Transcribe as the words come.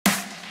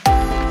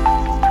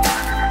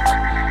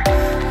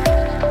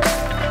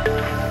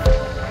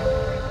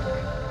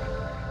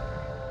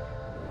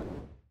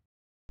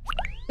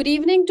Good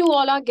evening to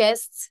all our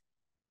guests.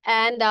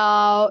 And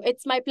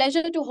it's my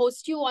pleasure to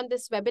host you on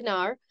this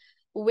webinar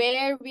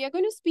where we are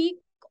going to speak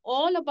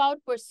all about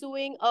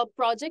pursuing a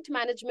project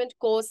management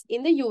course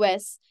in the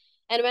US.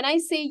 And when I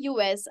say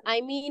US,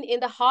 I mean in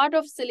the heart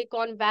of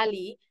Silicon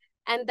Valley,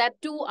 and that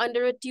too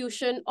under a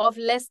tuition of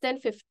less than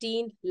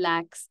 15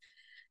 lakhs.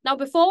 Now,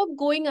 before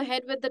going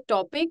ahead with the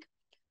topic,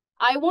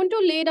 I want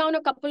to lay down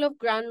a couple of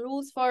ground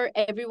rules for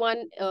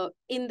everyone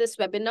in this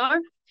webinar.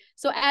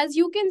 So as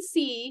you can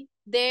see,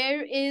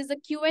 there is a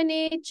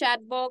Q&A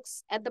chat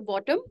box at the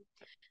bottom.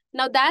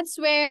 Now that's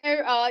where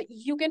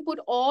you can put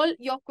all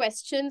your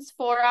questions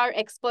for our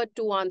expert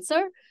to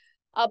answer.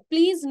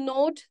 Please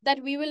note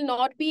that we will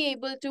not be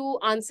able to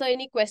answer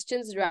any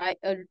questions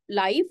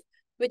live,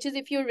 which is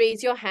if you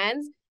raise your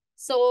hands.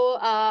 So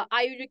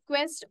I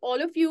request all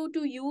of you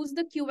to use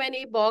the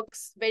Q&A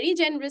box very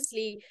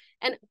generously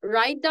and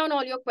write down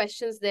all your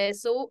questions there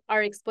so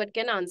our expert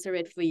can answer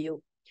it for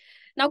you.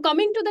 Now,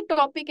 coming to the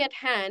topic at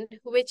hand,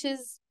 which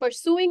is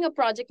pursuing a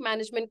project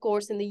management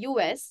course in the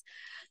US,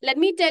 let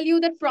me tell you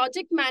that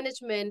project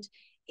management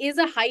is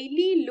a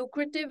highly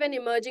lucrative and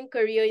emerging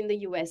career in the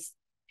US.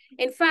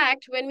 In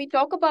fact, when we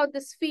talk about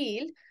this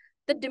field,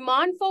 the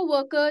demand for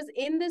workers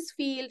in this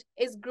field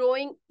is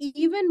growing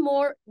even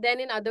more than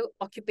in other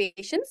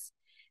occupations.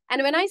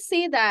 And when I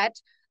say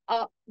that,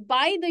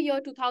 by the year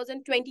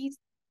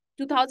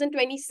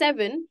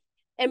 2027,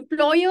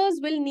 employers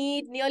will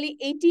need nearly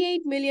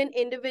 88 million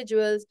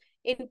individuals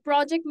in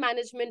project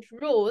management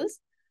roles.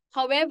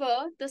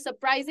 However, the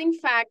surprising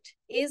fact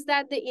is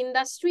that the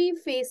industry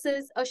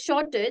faces a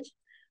shortage,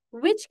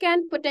 which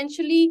can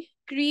potentially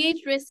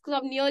create risks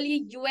of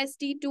nearly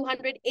USD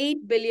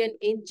 208 billion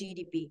in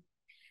GDP.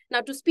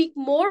 Now, to speak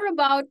more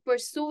about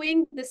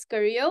pursuing this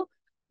career,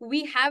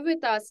 we have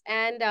with us,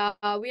 and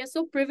we are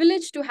so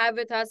privileged to have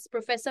with us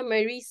Professor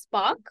Mary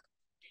Spark,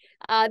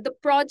 the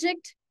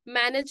Project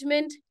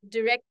Management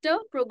Director,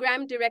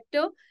 Program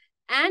Director,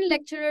 and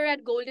lecturer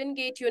at Golden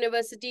Gate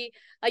University,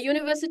 a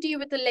university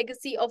with a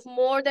legacy of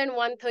more than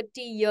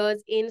 130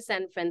 years in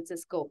San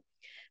Francisco.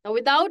 Now,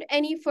 without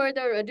any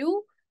further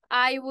ado,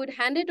 I would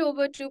hand it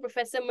over to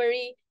Professor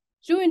Marie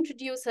to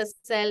introduce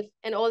herself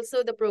and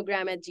also the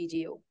program at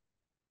GGO.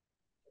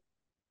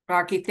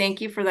 Rocky,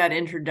 thank you for that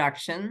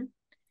introduction.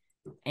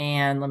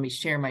 And let me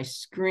share my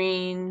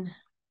screen.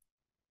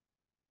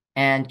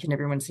 And can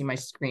everyone see my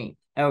screen?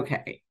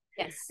 Okay.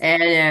 Yes.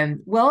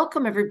 And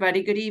welcome,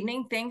 everybody. Good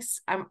evening.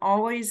 Thanks. I'm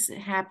always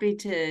happy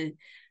to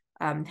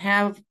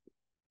have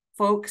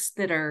folks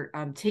that are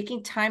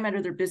taking time out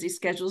of their busy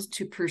schedules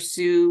to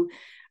pursue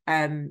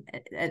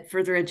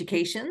further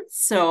education.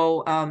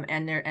 So,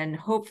 and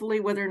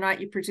hopefully, whether or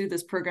not you pursue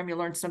this program, you'll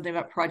learn something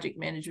about project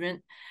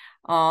management.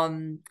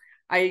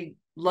 I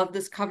love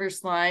this cover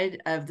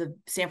slide of the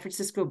San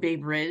Francisco Bay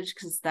Bridge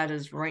because that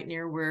is right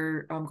near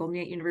where Golden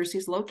Gate University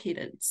is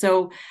located.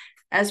 So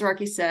as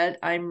Rocky said,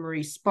 I'm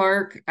Marie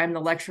Spark. I'm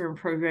the lecturer and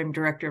program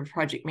director of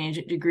project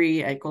management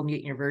degree at Golden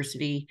Gate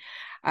University.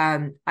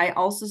 I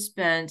also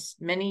spent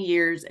many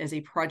years as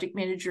a project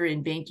manager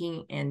in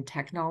banking and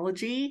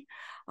technology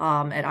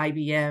at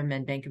IBM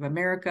and Bank of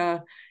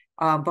America.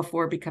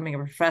 Before becoming a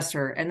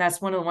professor. And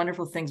that's one of the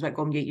wonderful things about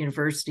Golden Gate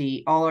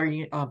University. All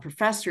our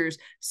professors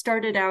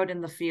started out in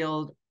the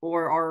field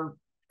or are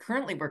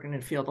currently working in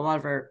the field. A lot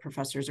of our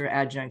professors are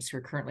adjuncts who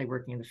are currently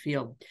working in the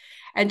field.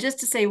 And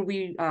just to say,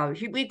 we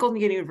at Golden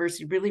Gate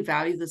University really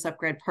value this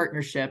upGrad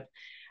partnership.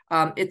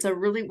 It's a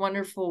really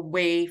wonderful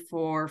way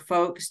for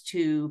folks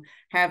to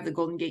have the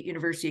Golden Gate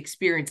University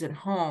experience at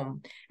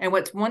home. And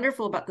what's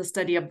wonderful about the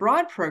study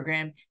abroad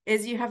program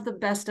is you have the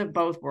best of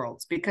both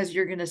worlds because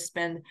you're going to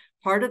spend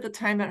part of the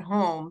time at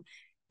home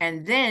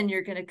and then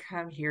you're going to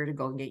come here to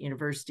Golden Gate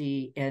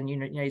University in the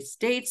United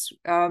States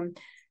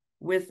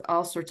with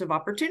all sorts of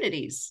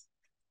opportunities.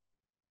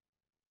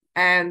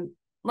 And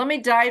let me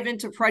dive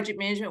into project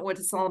management, what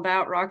it's all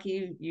about.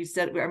 Rocky, you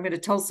said I'm going to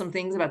tell some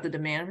things about the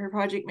demand for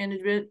project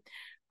management.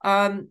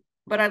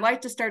 But I'd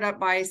like to start out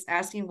by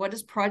asking, what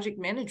is project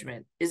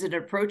management? Is it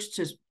an approach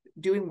to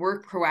doing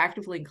work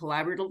proactively and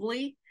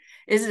collaboratively?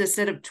 Is it a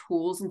set of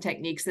tools and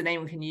techniques that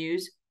anyone can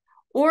use?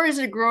 Or is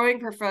it a growing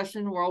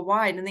profession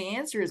worldwide? And the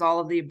answer is all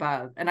of the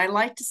above. And I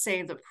like to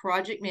say that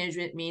project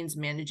management means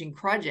managing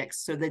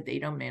projects so that they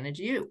don't manage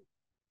you.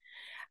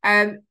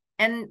 And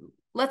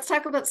let's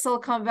talk about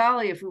Silicon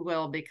Valley, if we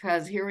will,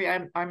 because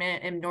here I'm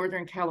in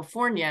Northern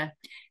California,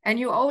 and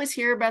you always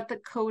hear about the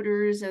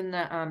coders and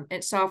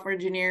the software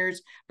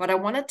engineers. But I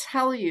want to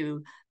tell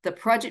you that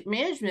project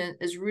management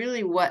is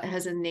really what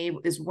has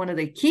enabled, is one of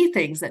the key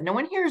things that no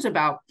one hears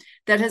about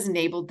that has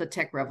enabled the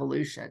tech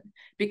revolution.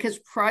 Because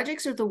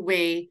projects are the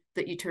way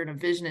that you turn a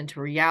vision into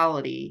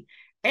reality.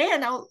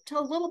 And I'll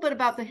tell a little bit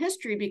about the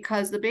history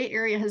because the Bay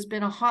Area has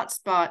been a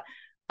hotspot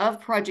of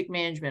project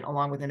management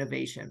along with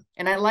innovation.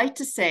 And I like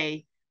to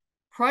say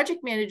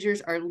project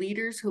managers are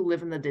leaders who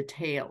live in the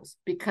details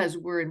because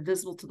we're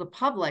invisible to the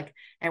public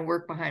and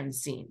work behind the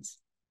scenes.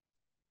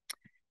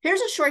 Here's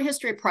a short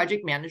history of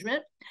project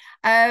management.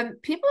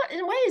 People, in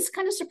a way, it's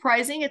kind of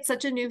surprising. It's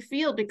such a new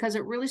field because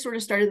it really sort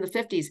of started in the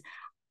 50s.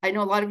 I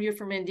know a lot of you are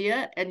from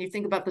India, and you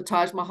think about the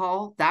Taj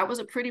Mahal. That was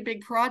a pretty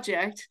big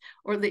project,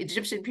 or the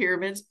Egyptian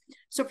pyramids.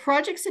 So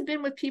projects had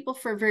been with people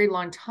for a very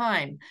long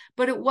time,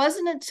 but it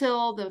wasn't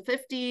until the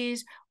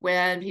 50s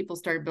when people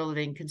started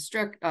building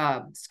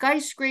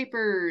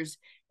skyscrapers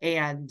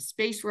and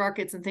space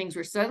rockets and things,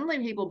 where suddenly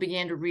people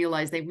began to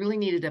realize they really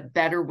needed a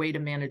better way to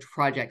manage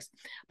projects.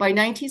 By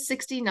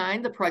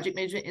 1969, the Project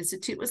Management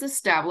Institute was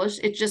established.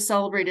 It just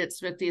celebrated its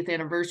 50th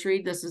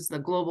anniversary. This is the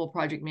global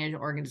project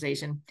management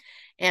organization.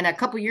 And a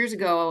couple of years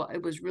ago,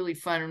 it was really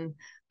fun.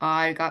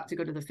 I got to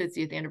go to the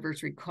 50th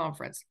anniversary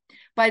conference.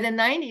 By the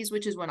 90s,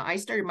 which is when I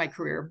started my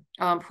career,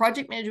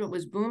 project management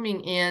was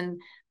booming in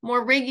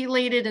more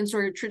regulated and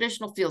sort of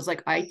traditional fields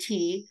like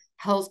IT,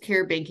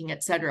 healthcare, banking,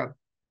 etc.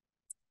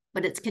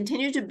 But it's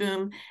continued to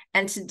boom.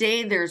 And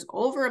today there's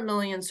over 1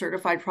 million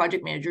certified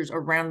project managers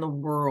around the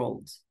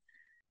world.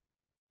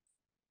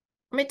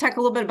 Let me talk a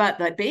little bit about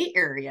the Bay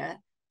Area.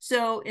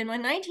 So in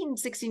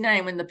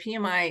 1969, when the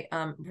PMI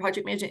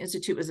Project Management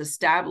Institute was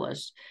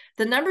established,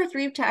 the number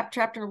 3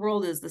 chapter in the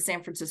world is the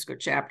San Francisco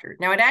chapter.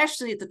 Now, it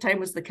actually at the time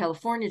was the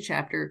California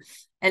chapter,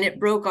 and it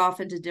broke off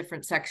into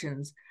different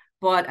sections.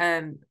 But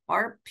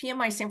our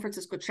PMI San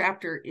Francisco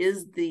chapter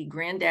is the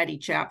granddaddy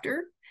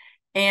chapter.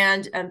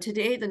 And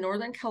today, the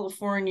Northern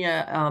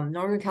California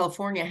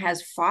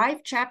has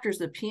 5 chapters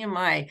of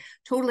PMI,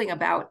 totaling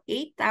about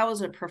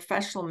 8,000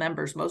 professional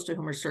members, most of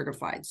whom are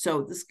certified.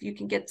 So this, you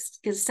can get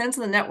a sense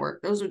of the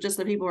network. Those are just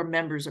the people who are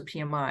members of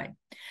PMI.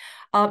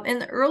 In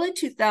the early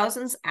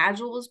 2000s,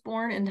 Agile was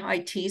born in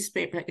IT,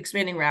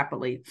 expanding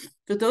rapidly.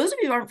 For those of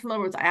you who aren't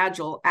familiar with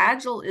Agile,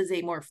 Agile is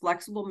a more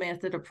flexible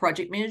method of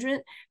project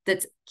management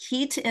that's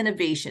key to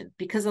innovation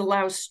because it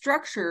allows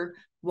structure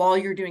while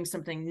you're doing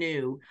something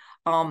new.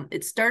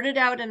 It started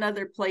out in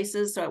other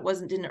places, so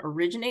didn't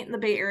originate in the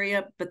Bay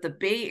Area, but the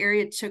Bay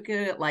Area took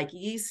it like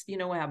yeast,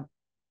 have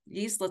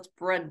yeast lets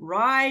bread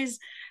rise.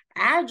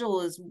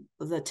 Agile is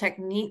the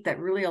technique that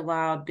really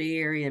allowed Bay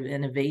Area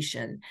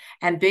innovation.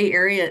 And the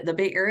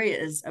Bay Area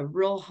is a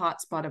real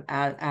hot spot of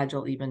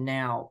Agile even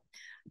now.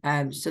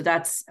 So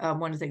that's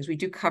one of the things we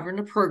do cover in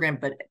the program,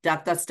 but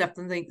that's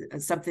definitely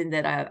something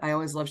that I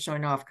always love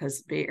showing off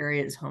because Bay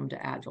Area is home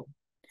to Agile.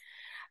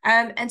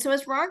 And so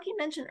as Rocky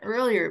mentioned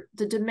earlier,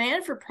 the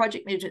demand for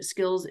project management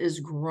skills is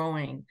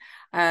growing.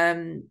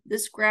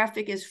 This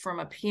graphic is from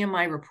a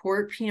PMI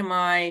report.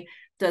 PMI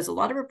does a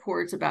lot of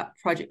reports about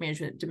project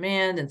management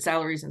demand and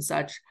salaries and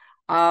such.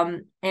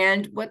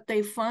 And what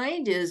they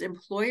find is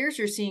employers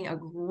are seeing a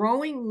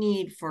growing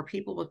need for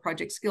people with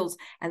project skills,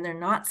 and they're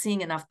not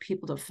seeing enough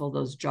people to fill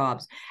those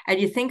jobs. And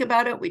you think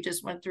about it, we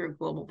just went through a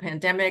global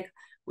pandemic.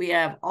 We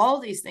have all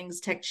these things,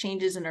 tech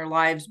changes in our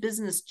lives,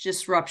 business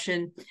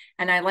disruption.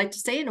 And I like to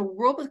say, in a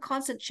world with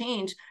constant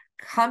change,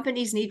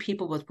 companies need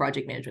people with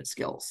project management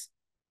skills.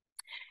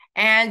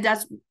 And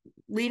that's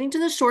leading to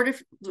the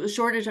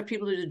shortage of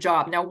people to do the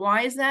job. Now,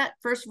 why is that?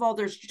 First of all,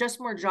 there's just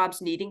more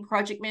jobs needing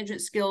project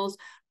management skills.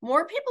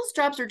 More people's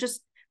jobs are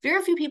just,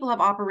 very few people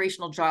have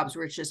operational jobs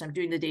where it's just, I'm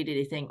doing the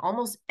day-to-day thing.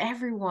 Almost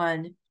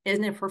everyone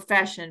in a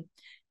profession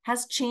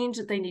has change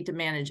that they need to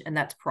manage, and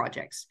that's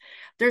projects.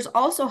 There's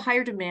also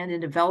higher demand in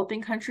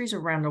developing countries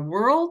around the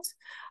world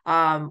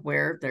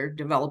where they're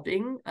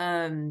developing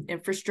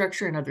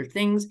infrastructure and other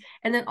things.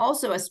 And then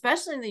also,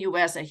 especially in the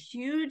US, a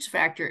huge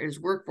factor is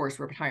workforce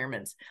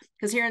retirements.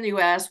 Because here in the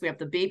US, we have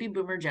the baby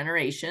boomer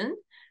generation.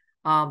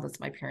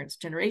 That's my parents'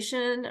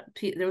 generation.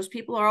 Those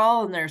people are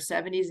all in their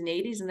 70s and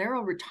 80s, and they're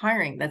all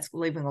retiring. That's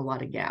leaving a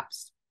lot of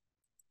gaps.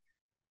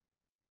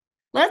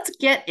 Let's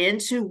get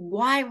into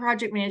why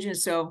project management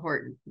is so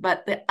important.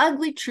 But the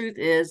ugly truth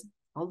is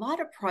a lot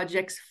of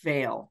projects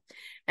fail.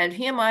 And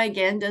PMI,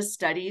 again, does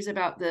studies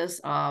about this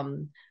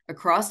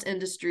across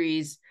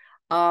industries.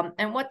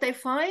 And what they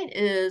find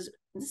is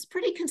this is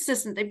pretty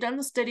consistent. They've done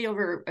the study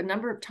over a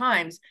number of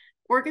times.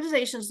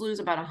 Organizations lose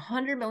about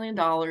 $100 million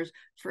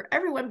for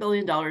every $1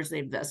 billion they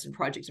invest in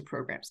projects and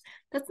programs.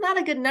 That's not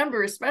a good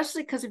number,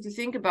 especially because if you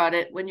think about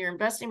it, when you're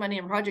investing money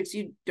in projects,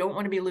 you don't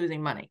want to be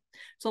losing money.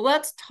 So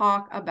let's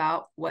talk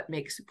about what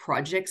makes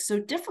projects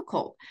so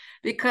difficult.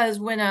 Because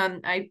when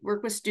I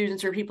work with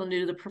students or people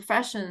new to the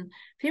profession,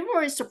 people are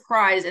always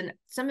surprised, and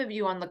some of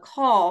you on the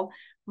call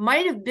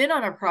might have been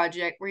on a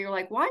project where you're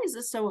like, why is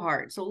this so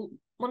hard? So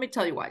let me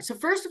tell you why. So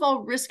first of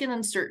all, risk and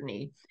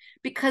uncertainty,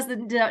 because the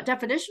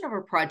definition of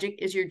a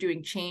project is you're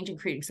doing change and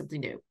creating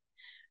something new.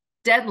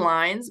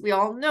 Deadlines, we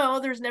all know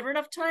there's never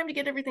enough time to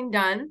get everything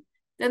done.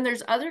 Then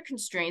there's other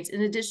constraints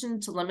in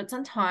addition to limits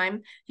on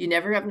time. You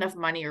never have enough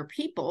money or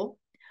people.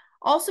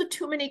 Also,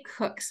 too many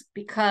cooks,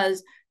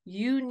 because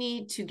you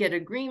need to get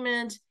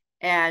agreement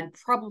and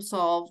problem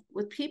solve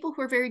with people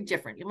who are very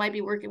different. You might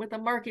be working with a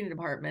marketing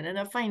department and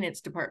a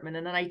finance department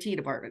and an IT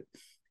department.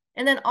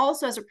 And then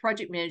also as a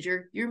project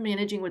manager, you're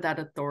managing without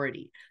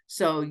authority.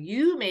 So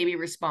you may be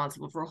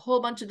responsible for a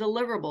whole bunch of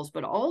deliverables,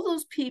 but all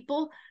those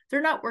people,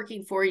 they're not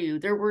working for you.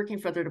 They're working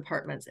for their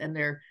departments, and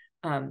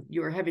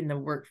you're having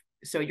them work.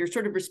 So you're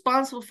sort of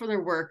responsible for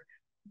their work,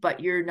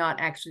 but you're not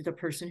actually the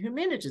person who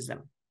manages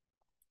them.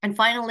 And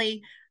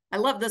finally, I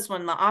love this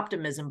one, the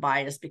optimism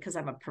bias, because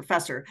I'm a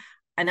professor.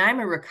 and I'm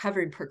a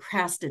recovering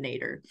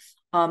procrastinator.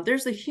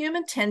 There's a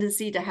human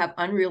tendency to have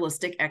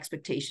unrealistic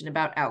expectation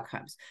about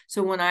outcomes.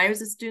 So when I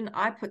was a student,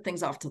 I put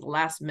things off to the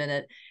last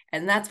minute,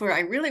 and that's where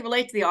I really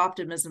relate to the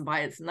optimism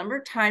bias. The number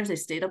of times I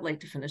stayed up late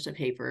to finish a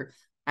paper,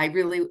 I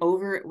really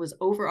was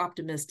over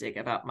optimistic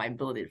about my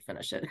ability to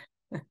finish it.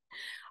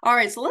 All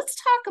right, so let's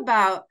talk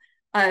about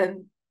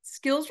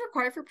skills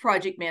required for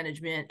project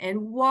management and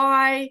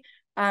why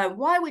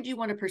would you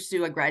want to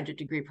pursue a graduate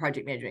degree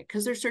project management?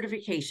 Because there's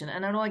certification,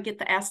 and I know I get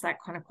to ask that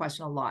kind of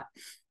question a lot.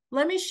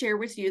 Let me share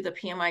with you the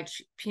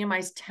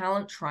PMI's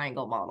talent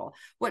triangle model.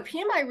 What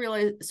PMI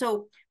really,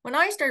 so when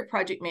I started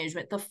project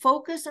management, the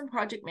focus on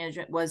project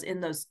management was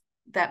in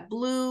that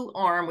blue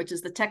arm, which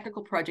is the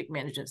technical project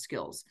management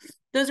skills.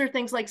 Those are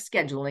things like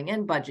scheduling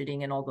and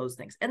budgeting and all those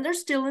things, and they're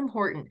still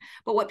important.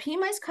 But what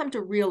PMI's come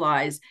to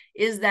realize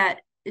is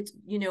that it's,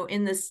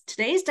 in this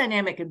today's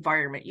dynamic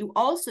environment, you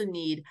also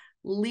need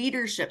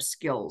leadership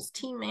skills,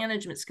 team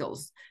management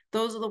skills.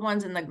 Those are the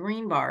ones in the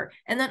green bar.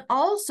 And then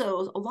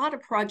also a lot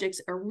of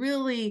projects are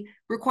really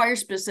require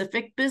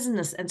specific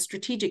business and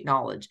strategic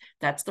knowledge.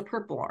 That's the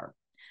purple arm.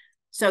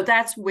 So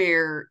that's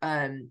where,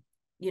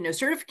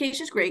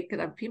 certification is great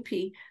because I'm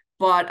PMP,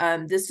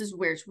 but this is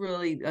where it's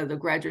really the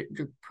graduate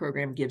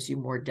program gives you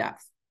more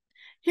depth.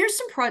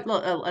 Here's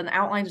an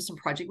outline of some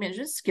project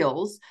management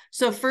skills.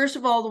 So first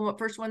of all, the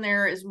first one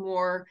there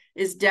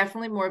is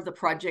definitely more of the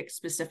project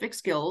specific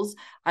skills,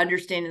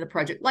 understanding the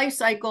project life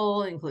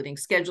cycle, including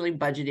scheduling,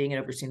 budgeting, and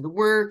overseeing the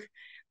work.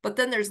 But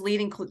then there's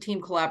leading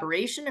team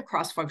collaboration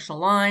across functional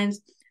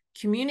lines,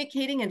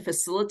 communicating and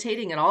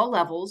facilitating at all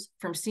levels,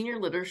 from senior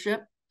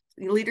leadership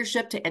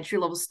to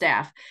entry-level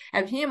staff.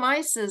 And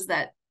PMI says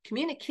that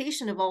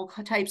communication of all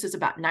types is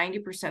about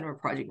 90% of a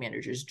project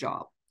manager's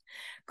job.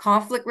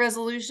 Conflict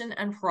resolution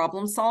and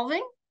problem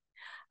solving,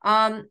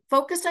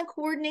 focused on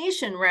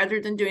coordination rather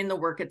than doing the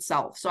work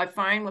itself. So I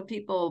find when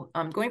people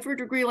going for a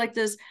degree like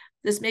this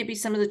may be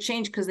some of the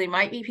change, because they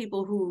might be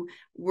people who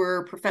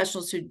were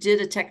professionals who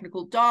did a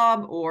technical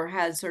job or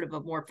had sort of a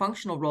more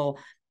functional role.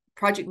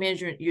 Project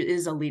management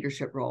is a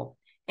leadership role,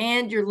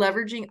 and you're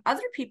leveraging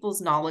other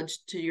people's knowledge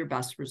to your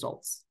best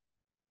results.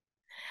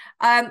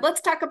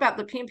 Let's talk about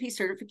the PMP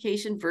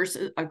certification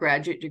versus a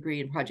graduate degree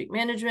in project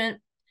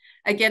management.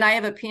 Again, I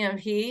have a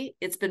PMP.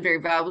 It's been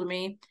very valuable to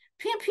me.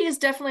 PMP is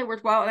definitely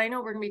worthwhile, and I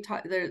know we're going to be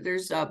talking.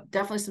 There's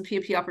definitely some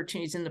PMP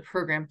opportunities in the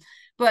program,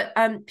 but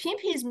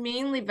PMP is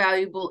mainly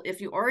valuable if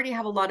you already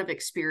have a lot of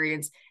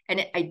experience and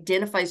it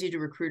identifies you to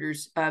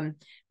recruiters. But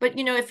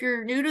if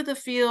you're new to the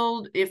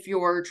field, if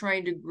you're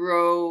trying to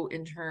grow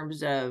in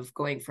terms of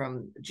going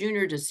from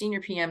junior to senior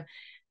PM,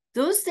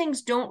 those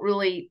things don't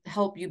really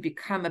help you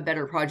become a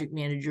better project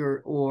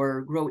manager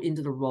or grow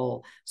into the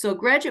role. So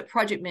graduate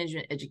project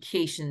management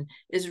education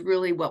is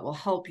really what will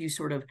help you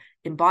sort of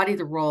embody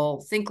the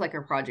role, think like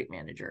a project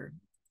manager.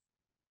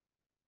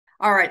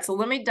 All right, so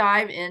let me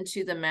dive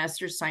into the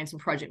Master's Science in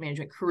Project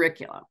Management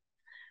curriculum.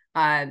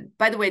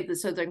 By the way,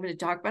 so I'm going to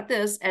talk about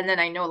this, and then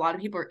I know a lot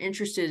of people are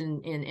interested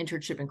in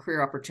internship and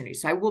career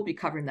opportunities, so I will be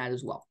covering that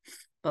as well.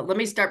 But let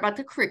me start about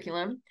the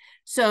curriculum.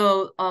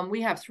 So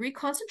we have 3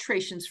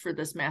 concentrations for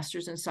this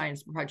Master's in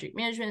Science and Project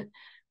Management: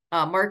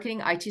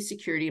 marketing, IT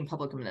security, and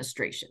public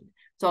administration.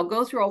 So I'll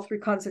go through all 3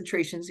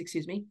 concentrations,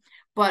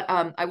 but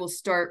I will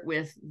start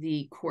with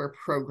the core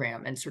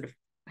program and sort of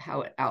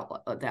how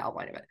the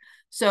outline of it.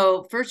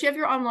 So first you have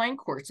your online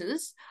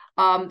courses.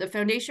 The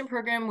foundation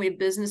program, we have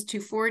Business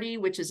 240,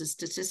 which is a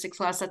statistics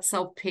class that's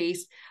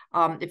self-paced.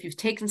 If you've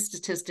taken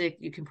statistics,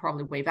 you can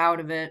probably waive out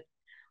of it.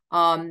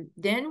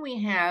 Then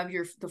we have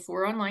the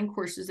 4 online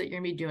courses that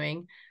you're going to be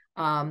doing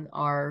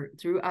are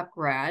through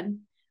upGrad.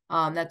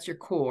 That's your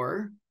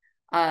core.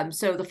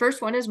 So the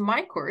first one is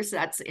my course.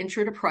 That's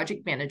Intro to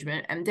Project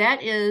Management. And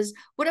that is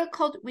what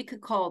we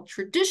could call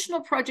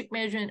traditional project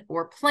management,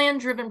 or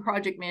plan-driven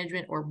project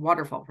management, or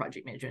waterfall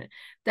project management.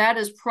 That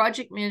is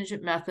project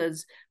management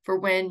methods for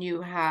when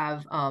you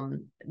have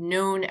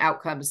known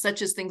outcomes,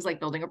 such as things like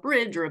building a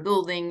bridge or a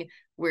building,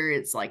 where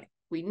it's like,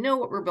 we know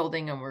what we're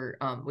building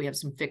and we have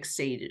some fixed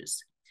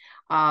stages.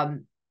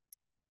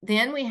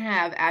 Then we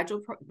have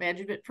Agile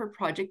Management for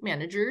Project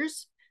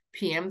Managers,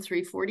 PM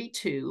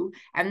 342.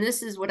 And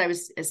this is what I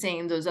was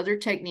saying, those other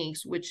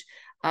techniques, which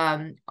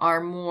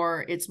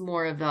it's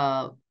more of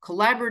a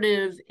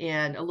collaborative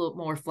and a little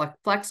more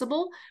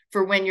flexible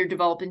for when you're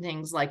developing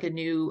things like a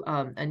new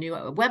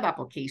web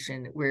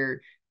application, where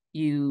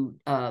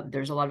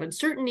there's a lot of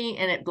uncertainty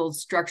and it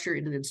builds structure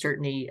into the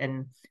uncertainty,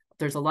 and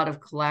there's a lot of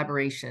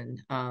collaboration.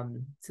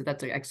 So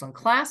that's an excellent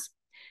class.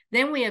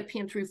 Then we have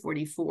PM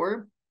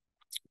 344,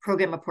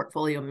 Program and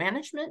Portfolio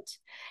Management.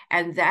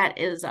 And that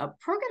is a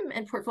program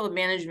and portfolio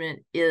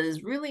management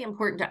is really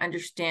important to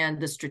understand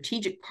the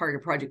strategic part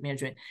of project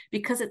management,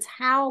 because it's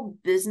how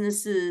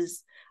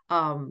businesses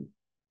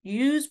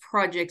use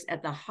projects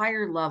at the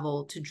higher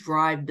level to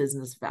drive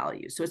business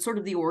value. So it's sort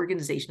of the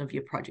organization of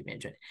your project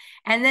management.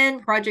 And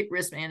then project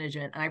risk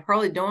management. And I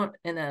probably don't,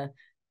 in a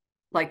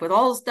like with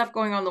all the stuff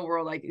going on in the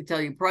world, I can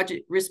tell you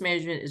project risk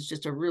management is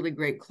just a really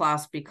great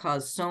class,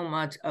 because so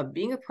much of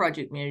being a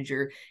project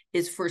manager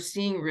is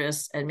foreseeing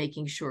risks and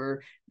making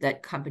sure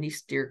that companies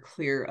steer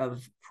clear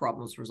of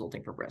problems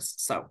resulting from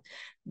risks. So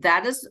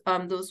that is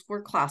those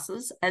 4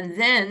 classes. And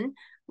then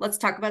let's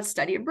talk about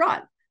study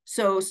abroad.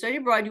 So study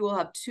abroad, you will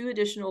have 2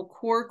 additional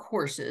core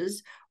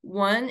courses.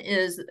 One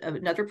is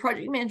another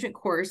project management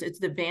course. It's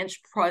the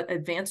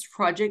Advanced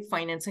Project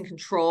Finance and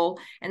Control.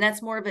 And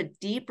that's more of a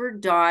deeper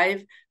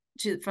dive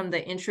from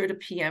the intro to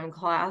PM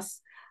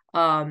class.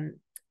 And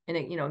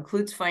it,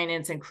 includes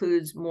finance,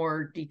 includes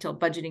more detailed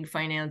budgeting,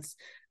 finance,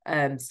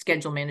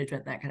 schedule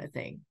management, that kind of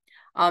thing.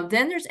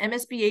 Then there's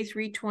MSBA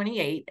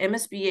 328.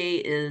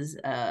 MSBA is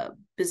a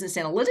business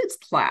analytics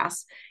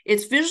class.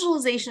 It's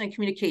visualization and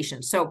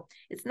communication. So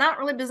it's not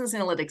really business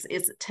analytics,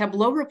 it's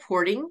Tableau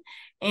reporting.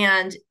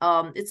 And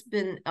it's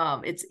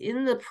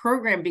in the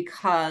program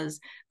because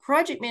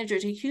project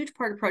managers, a huge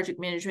part of project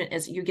management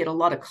is you get a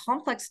lot of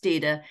complex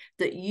data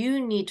that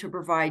you need to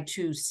provide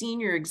to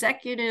senior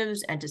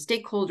executives and to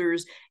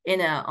stakeholders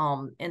in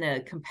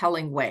a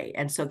compelling way.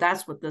 And so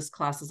that's what this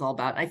class is all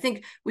about. I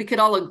think we could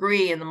all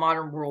agree in the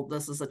modern world,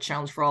 this is a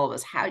challenge for all of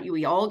us.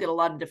 We all get a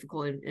lot of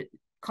difficult,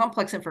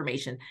 complex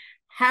information.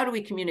 How do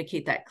we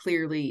communicate that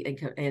clearly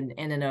and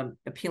in an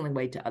appealing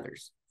way to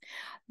others?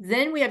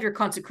 Then we have your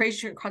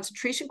concentration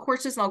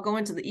courses, and I'll go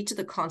into each of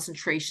the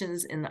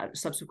concentrations in the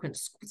subsequent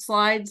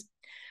slides.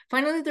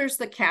 Finally, there's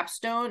the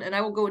capstone, and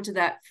I will go into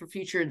that for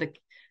future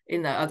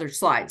in the other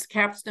slides.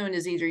 Capstone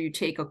is either you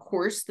take a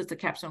course that's a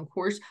capstone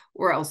course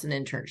or else an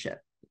internship.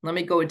 Let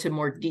me go into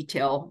more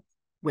detail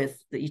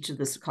with each of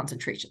the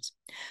concentrations.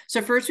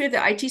 So first we have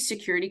the IT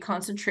security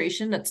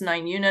concentration. That's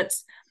 9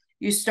 units.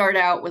 You start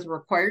out with a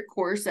required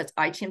course, that's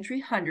ITM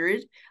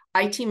 300.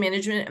 IT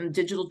management and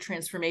digital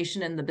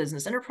transformation in the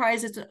business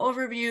enterprise. It's an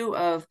overview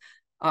of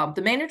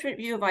the management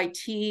view of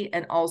IT,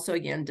 and also,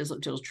 again,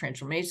 digital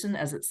transformation,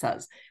 as it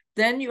says.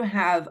 Then you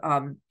have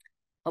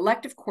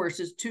elective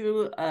courses,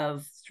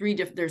 there's 3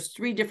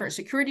 different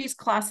securities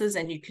classes,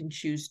 and you can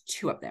choose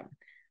 2 of them.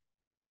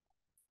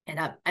 And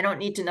I don't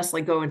need to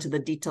necessarily go into the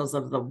details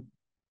of the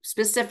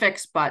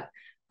specifics, but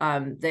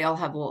they all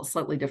have a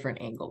slightly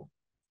different angle.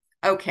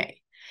 Okay,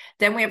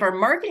 then we have our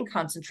marketing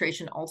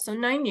concentration, also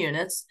 9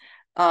 units.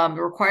 The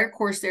required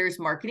course there is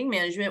marketing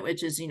management,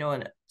 which is,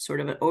 sort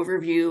of an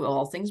overview of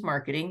all things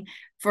marketing.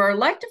 For our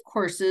elective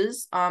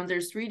courses,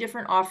 there's 3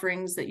 different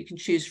offerings that you can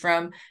choose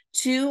from.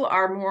 2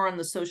 are more on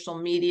the social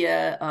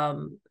media,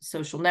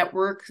 social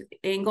network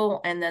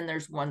angle, and then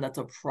there's 1 that's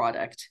a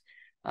product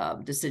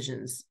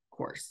decisions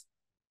course.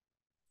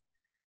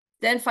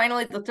 Then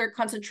finally, the third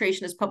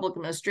concentration is public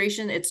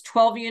administration. It's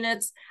 12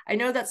 units. I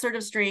know that's sort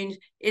of strange.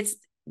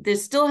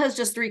 This still has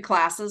just 3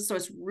 classes, so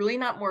it's really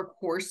not more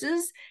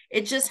courses.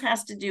 It just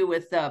has to do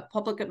with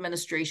public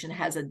administration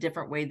has a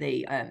different way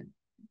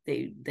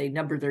they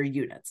number their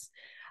units.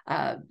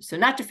 So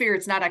not to fear,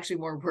 it's not actually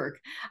more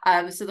work.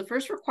 So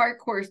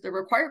the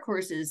required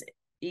course is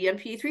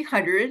EMP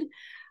 300,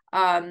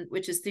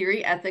 which is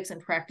theory, ethics,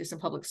 and practice in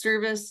public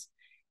service.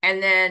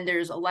 And then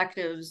there's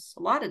electives,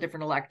 a lot of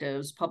different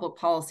electives: public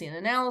policy and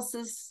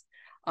analysis,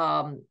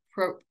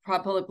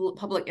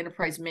 public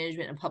enterprise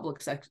management and public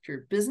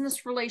sector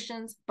business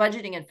relations,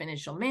 budgeting and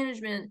financial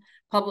management,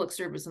 public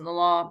service and the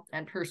law,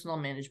 and personal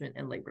management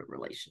and labor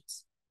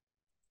relations.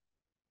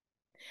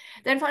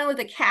 Then finally,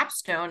 the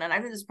capstone, and I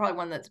think this is probably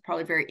one that's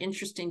probably very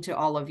interesting to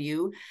all of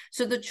you.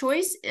 So the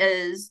choice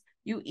is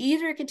you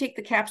either can take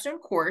the capstone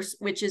course,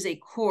 which is a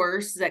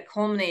course that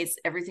culminates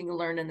everything you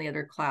learned in the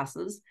other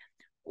classes,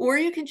 or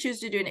you can choose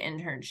to do an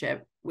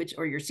internship,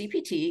 or your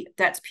CPT,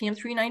 that's PM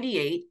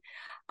 398.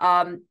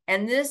 And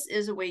this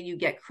is a way you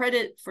get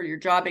credit for your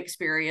job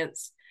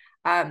experience.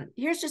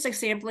 Here's just a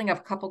sampling of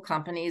a couple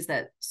companies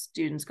that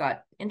students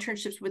got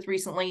internships with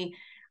recently.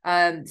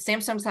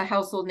 Samsung's a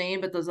household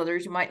name, but those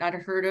others you might not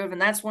have heard of. And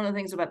that's one of the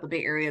things about the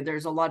Bay Area.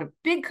 There's a lot of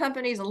big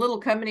companies and little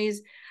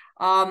companies.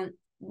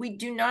 We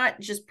do not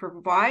just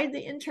provide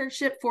the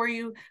internship for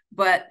you,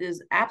 but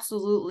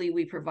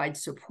we provide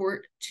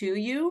support to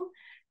you.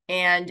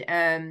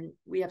 And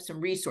we have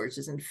some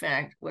resources. In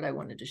fact, what I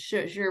wanted to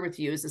share with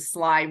you is a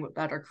slide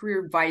about our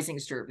career advising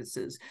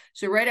services.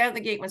 So right out of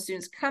the gate, when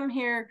students come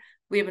here,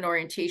 we have an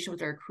orientation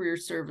with our career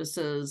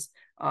services.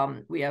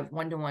 We have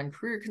one-to-one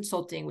career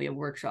consulting. We have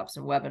workshops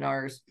and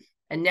webinars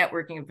and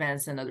networking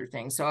events and other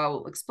things. So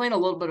I'll explain a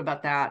little bit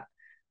about that.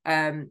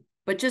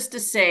 But just to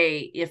say,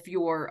 if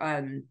you're,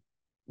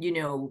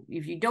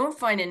 if you don't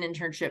find an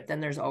internship,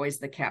 then there's always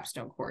the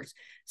capstone course.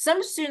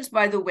 Some students,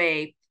 by the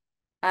way,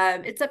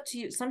 it's up to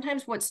you.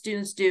 Sometimes what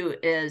students do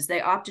is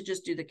they opt to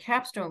just do the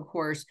capstone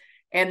course,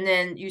 and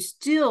then you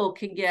still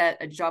can get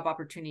a job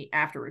opportunity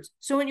afterwards.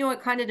 So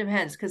it kind of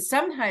depends, because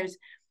sometimes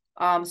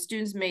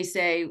students may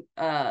say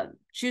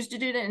choose to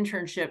do the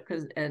internship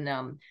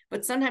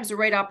but sometimes the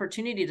right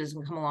opportunity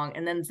doesn't come along,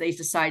 and then they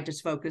decide to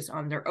focus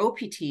on their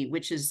OPT,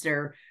 which is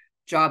their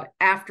job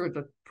after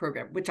the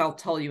program, which I'll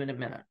tell you in a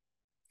minute.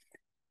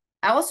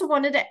 I also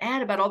wanted to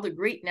add about all the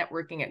great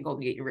networking at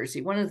Golden Gate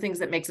University. One of the things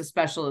that makes us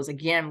special is,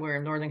 again, we're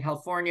in Northern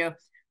California.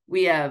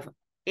 We have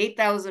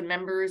 8,000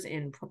 members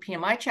in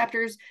PMI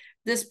chapters.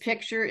 This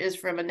picture is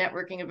from a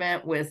networking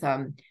event with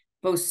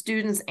both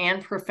students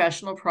and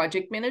professional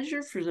project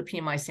managers for the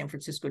PMI San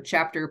Francisco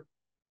chapter.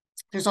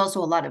 There's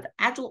also a lot of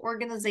agile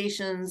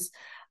organizations.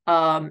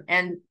 And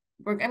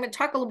I'm going to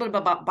talk a little bit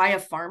about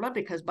biopharma,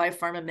 because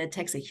biopharma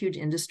medtech's a huge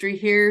industry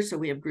here. So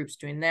we have groups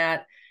doing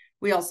that.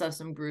 We also have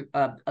some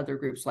other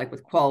groups like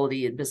with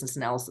quality and business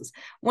analysis.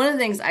 One of the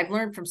things I've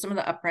learned from some of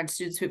the upGrad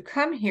students who've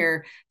come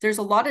here, there's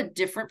a lot of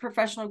different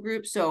professional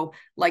groups. So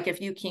like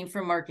if you came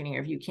from marketing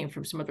or if you came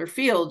from some other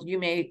field,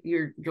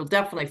 you'll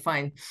definitely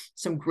find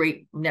some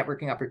great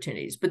networking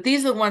opportunities. But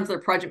these are the ones that are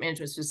project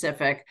management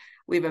specific.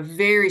 We have a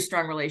very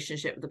strong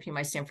relationship with the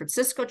PMI San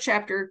Francisco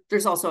chapter.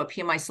 There's also a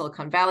PMI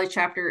Silicon Valley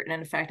chapter. And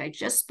in fact, I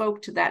just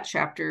spoke to that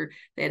chapter.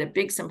 They had a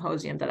big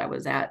symposium that I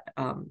was at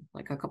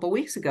like a couple of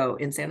weeks ago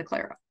in Santa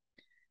Clara.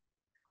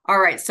 All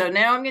right, so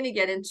now I'm going to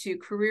get into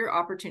career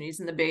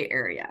opportunities in the Bay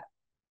Area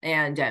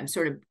and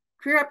sort of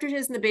career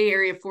opportunities in the Bay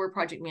Area for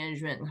project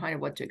management and kind of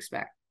what to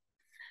expect.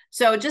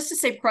 So just to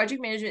say, project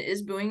management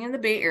is booming in the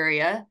Bay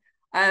Area.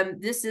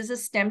 This is a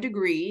STEM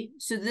degree.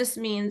 So this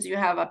means you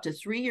have up to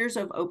 3 years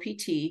of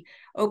OPT.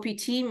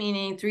 OPT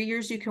meaning 3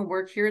 years you can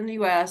work here in the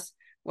US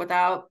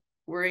without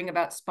worrying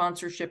about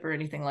sponsorship or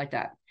anything like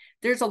that.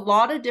 There's a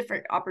lot of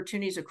different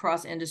opportunities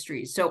across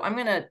industries. So I'm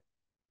going to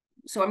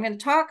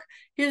talk,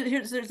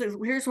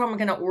 here's how I'm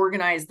going to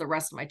organize the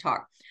rest of my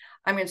talk.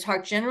 I'm going to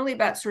talk generally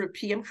about sort of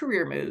PM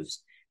career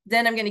moves.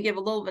 Then I'm going to give a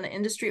little bit of an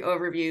industry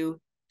overview,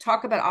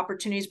 talk about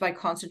opportunities by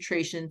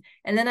concentration,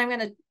 and then I'm going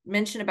to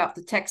mention about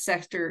the tech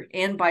sector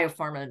and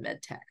biopharma and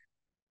med tech.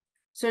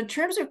 So in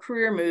terms of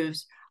career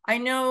moves, I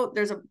know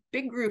there's a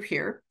big group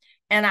here,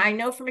 and I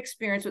know from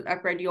experience with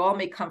upGrad, you all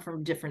may come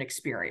from different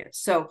experience.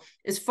 So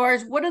as far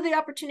as what are the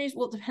opportunities,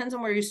 well, it depends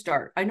on where you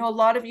start. I know a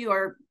lot of you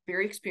are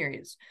very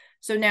experienced.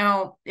 So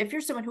now, if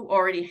you're someone who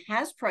already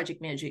has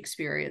project management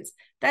experience,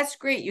 that's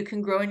great. You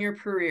can grow in your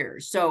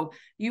career. So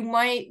you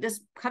might,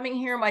 this coming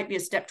here might be a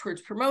step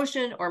towards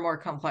promotion or more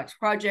complex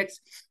projects,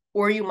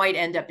 or you might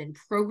end up in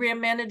program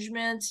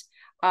management,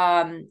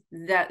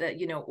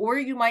 or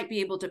you might be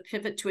able to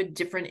pivot to a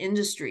different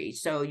industry.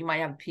 So you might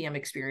have PM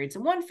experience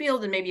in one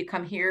field and maybe you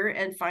come here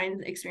and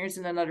find experience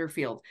in another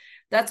field.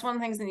 That's one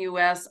of the things in the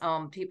US,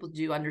 people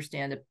do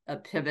understand a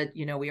pivot.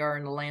 We are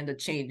in the land of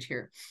change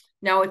here.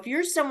 Now, if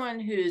you're someone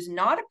who's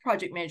not a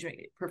project management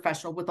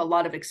professional with a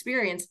lot of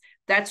experience,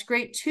 that's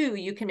great too.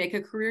 You can make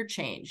a career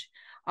change.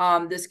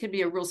 This could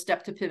be a real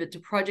step to pivot to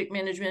project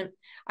management.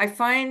 I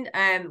find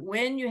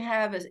when you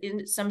have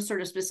some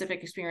sort of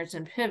specific experience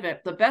in pivot,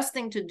 the best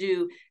thing to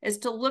do is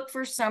to look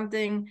for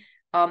something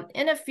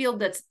in a field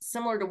that's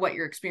similar to what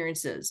your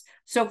experience is.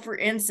 So for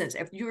instance,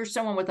 if you're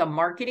someone with a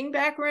marketing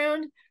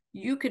background,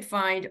 you could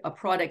find a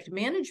product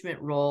management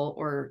role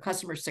or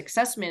customer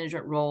success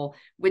management role,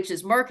 which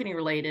is marketing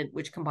related,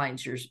 which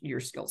combines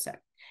your skill set.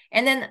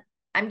 And then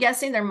I'm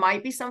guessing there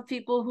might be some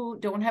people who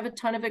don't have a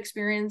ton of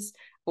experience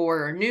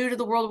or are new to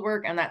the world of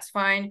work, and that's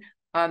fine.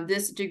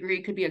 This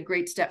degree could be a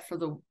great step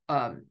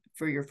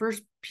for your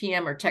first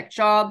PM or tech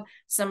job.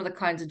 Some of the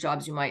kinds of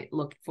jobs you might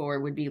look for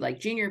would be like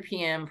junior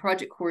PM,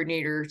 project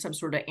coordinator, some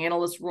sort of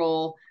analyst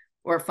role,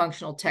 or a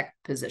functional tech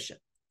position.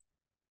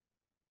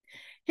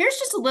 Here's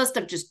just a list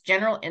of just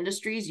general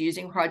industries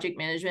using project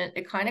management.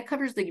 It kind of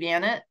covers the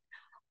gamut.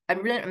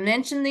 I'm going to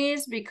mention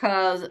these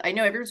because I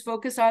know everyone's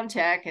focused on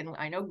tech, and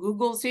I know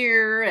Google's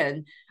here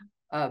and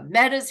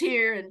Meta's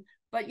here,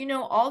 but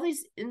all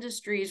these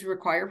industries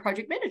require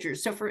project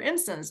managers. So for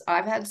instance,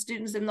 I've had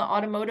students in the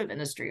automotive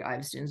industry. I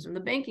have students in the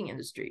banking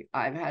industry.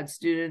 I've had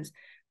students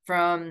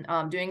from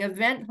doing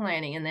event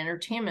planning and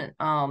entertainment.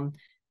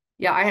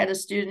 I had a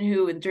student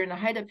who, during the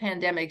height of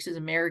pandemic, she's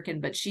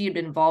American, but she had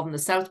been involved in the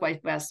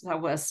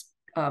Southwest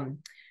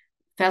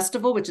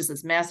Festival, which is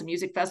this massive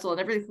music festival, and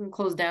everything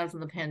closed down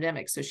from the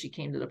pandemic. So she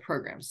came to the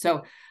program.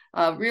 So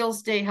real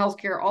estate,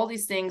 healthcare, all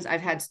these things,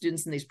 I've had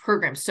students in these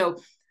programs.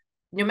 So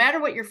no matter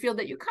what your field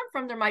that you come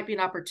from, there might be an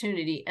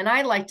opportunity. And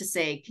I like to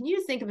say, can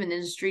you think of an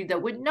industry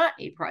that would not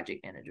need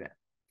project management?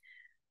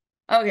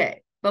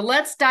 Okay, but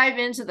let's dive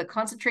into the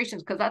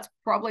concentrations, because that's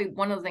probably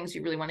one of the things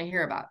you really want to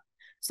hear about.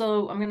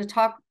 So I'm going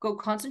to go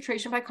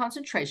concentration by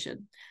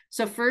concentration.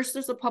 So first,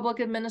 there's the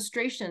public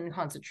administration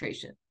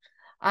concentration.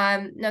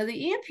 Now,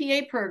 the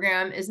EMPA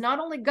program is not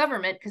only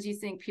government, because you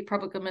think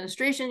public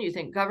administration, you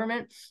think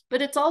government,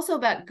 but it's also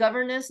about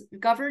governance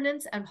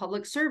and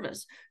public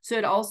service. So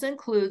it also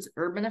includes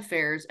urban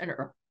affairs and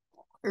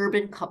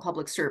urban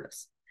public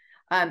service.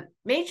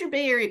 Major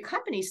Bay Area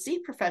companies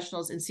seek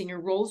professionals in senior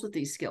roles with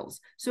these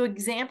skills. So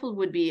examples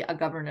would be a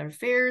government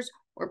affairs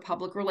or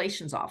public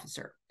relations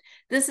officer.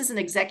 This is an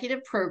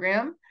executive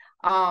program.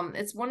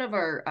 It's one of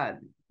our,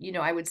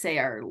 I would say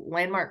our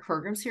landmark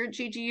programs here at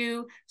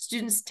GGU.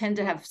 Students tend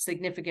to have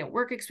significant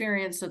work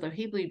experience, so the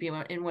people you'd be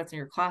in with and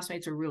your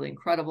classmates are really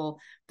incredible.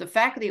 The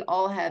faculty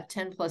all have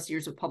 10 plus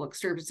years of public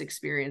service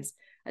experience,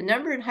 a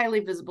number in highly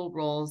visible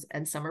roles,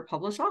 and some are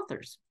published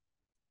authors.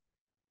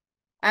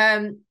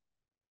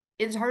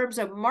 In terms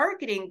of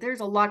marketing,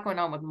 there's a lot going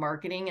on with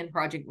marketing and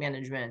project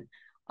management.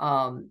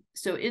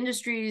 So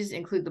industries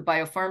include the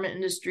biopharma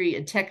industry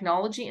and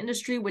technology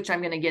industry, which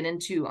I'm going to get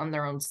into on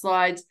their own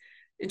slides.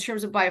 In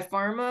terms of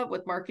biopharma,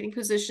 with marketing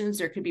positions,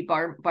 there could be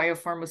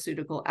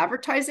biopharmaceutical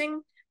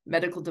advertising,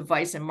 medical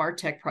device, and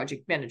MarTech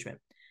project management.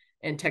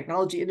 In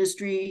technology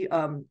industry,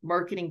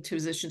 marketing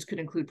positions could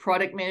include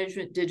product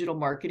management, digital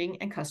marketing,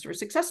 and customer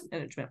success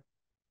management.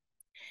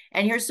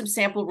 And here's some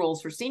sample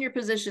roles for senior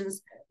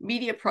positions: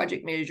 media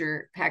project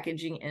manager,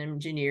 packaging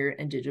engineer,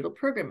 and digital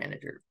program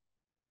manager.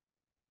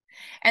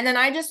 And then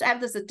I just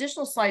have this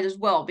additional slide as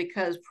well,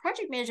 because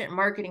project management and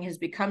marketing has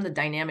become the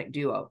dynamic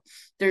duo.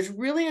 There's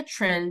really a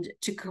trend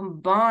to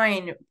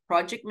combine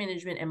project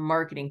management and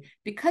marketing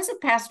because of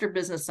faster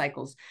business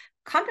cycles.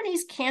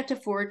 Companies can't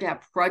afford to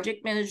have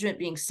project management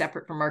being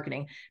separate from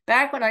marketing.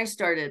 Back when I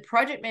started,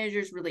 project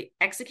managers really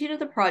executed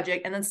the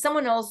project, and then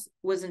someone else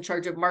was in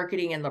charge of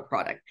marketing and the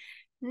product.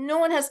 No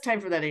one has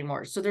time for that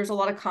anymore. So there's a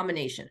lot of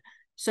combination.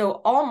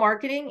 So all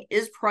marketing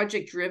is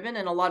project driven,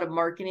 and a lot of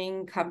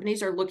marketing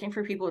companies are looking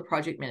for people with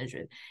project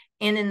management.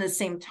 And in the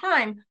same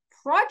time,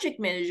 project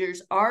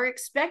managers are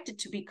expected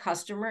to be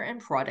customer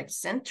and product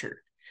centered.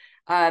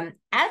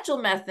 Agile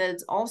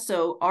methods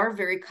also are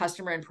very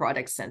customer and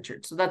product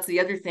centered. So that's the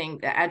other thing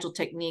that Agile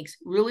techniques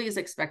really is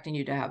expecting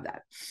you to have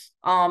that.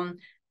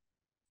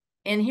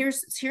 And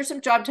here's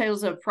some job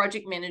titles of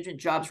project management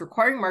jobs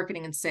requiring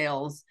marketing and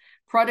sales: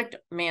 product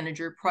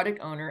manager, product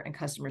owner, and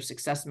customer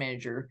success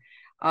manager.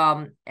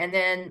 And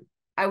then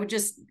I would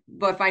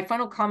but my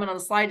final comment on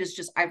the slide is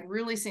just, I've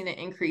really seen an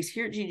increase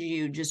here at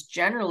GGU just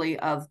generally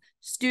of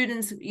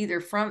students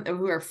either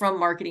who are from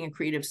marketing and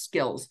creative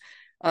skills.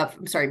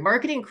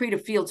 Marketing and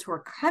creative fields who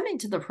are coming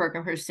to the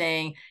program who are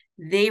saying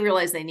they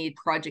realize they need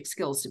project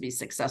skills to be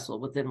successful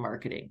within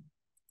marketing.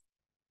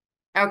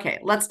 Okay,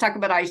 let's talk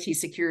about IT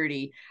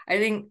security. I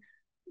think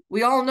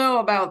we all know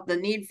about the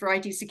need for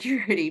IT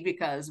security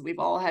because we've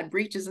all had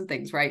breaches and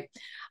things, right?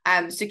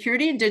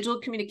 Security and digital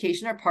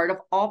communication are part of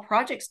all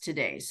projects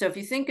today. So if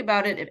you think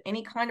about it, if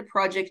any kind of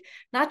project,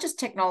 not just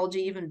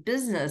technology, even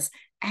business,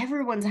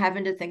 everyone's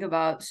having to think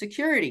about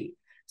security.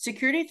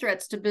 Security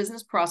threats to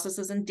business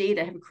processes and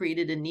data have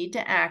created a need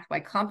to act by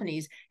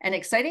companies and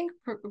exciting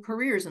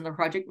careers in the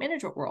project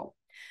management world.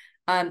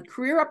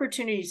 Career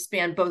opportunities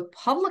span both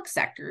public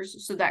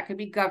sectors, so that could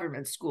be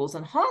government, schools,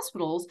 and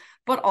hospitals,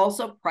 but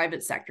also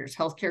private sectors,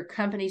 healthcare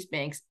companies,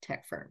 banks,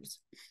 tech firms.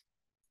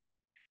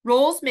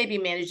 Roles may be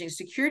managing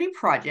security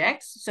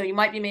projects, so you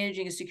might be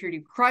managing a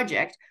security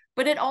project,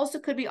 but it also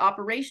could be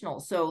operational,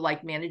 so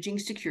like managing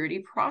security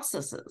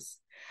processes.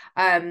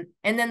 And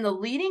then the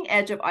leading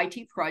edge of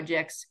IT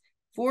projects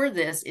for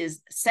this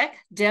is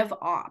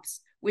SecDevOps,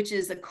 which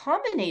is a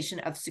combination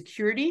of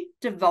security,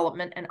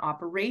 development, and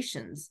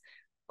operations,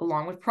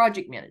 along with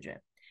project management.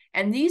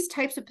 And these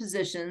types of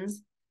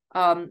positions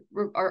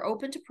are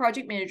open to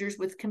project managers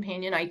with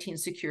companion IT and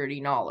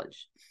security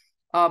knowledge.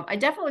 I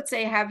definitely would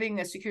say having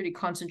a security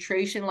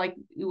concentration like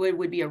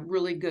would be a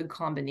really good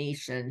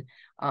combination,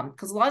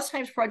 because a lot of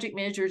times project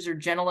managers are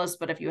generalists,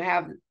 but if you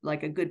have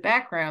like a good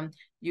background,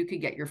 you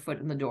could get your foot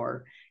in the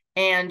door.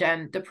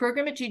 And the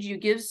program at GGU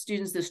gives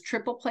students this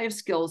triple play of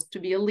skills to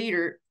be a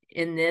leader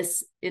in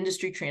this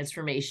industry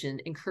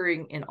transformation,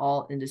 occurring in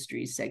all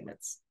industry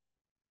segments.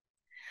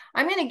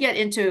 I'm going to get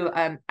into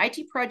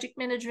IT project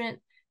management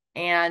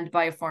and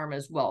biopharma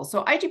as well.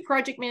 So IT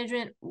project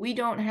management, we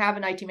don't have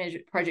an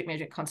project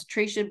management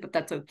concentration, but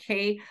that's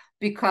okay,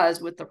 because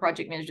with the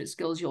project management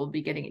skills you'll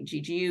be getting at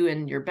GGU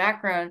and your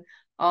background,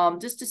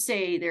 just to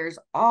say there's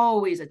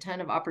always a ton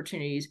of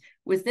opportunities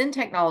within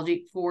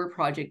technology for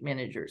project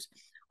managers.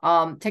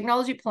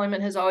 Technology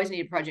deployment has always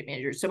needed project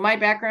managers. So my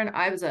background,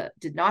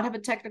 did not have a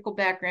technical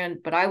background,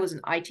 but I was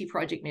an IT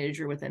project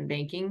manager within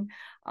banking,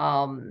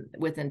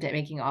 within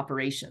banking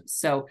operations.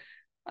 So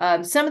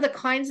some of the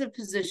kinds of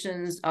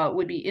positions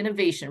would be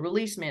innovation,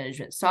 release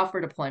management,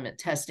 software deployment,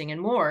 testing, and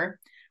more.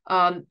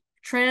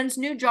 Trends,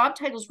 new job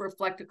titles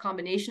reflect a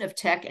combination of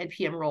tech and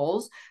PM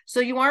roles. So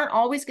you aren't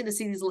always going to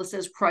see these listed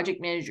as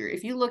project manager.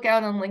 If you look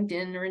out on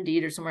LinkedIn or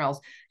Indeed or somewhere else,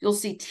 you'll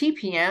see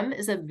TPM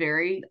is a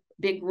very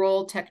big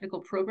role, technical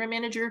program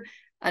manager,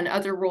 and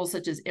other roles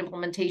such as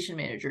implementation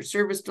manager,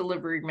 service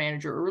delivery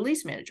manager, or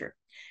release manager.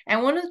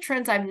 And one of the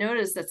trends I've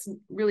noticed that's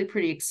really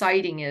pretty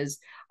exciting is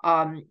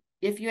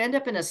if you end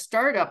up in a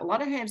startup, a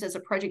lot of times as a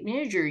project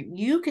manager,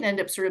 you can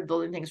end up sort of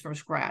building things from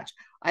scratch.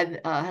 I've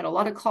had a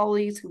lot of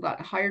colleagues who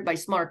got hired by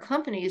smaller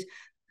companies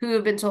who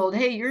have been told,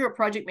 hey, you're a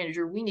project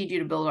manager, we need you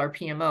to build our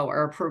PMO or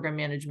our program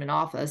management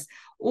office,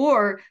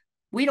 or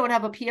we don't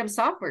have a PM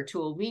software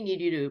tool, we need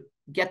you to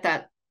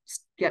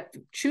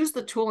choose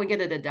the tool and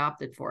get it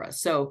adopted for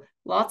us. So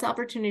lots of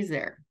opportunities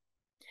there.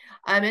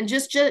 And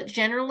just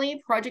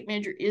generally, project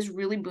manager is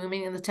really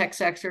booming in the tech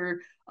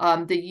sector.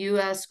 The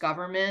US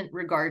government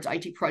regards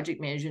IT project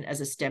management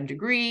as a STEM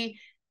degree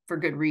for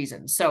good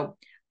reason. So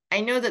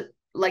I know that,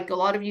 like a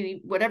lot of you,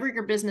 whatever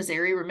your business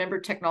area, remember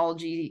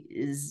technology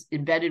is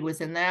embedded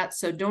within that.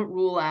 So don't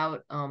rule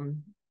out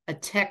a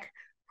tech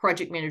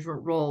project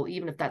management role,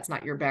 even if that's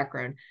not your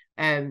background.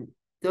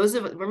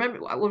 Remember,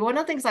 one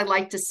of the things I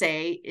like to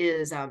say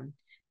is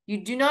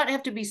you do not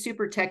have to be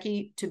super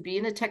techie to be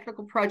in a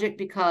technical project,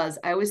 because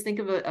I always think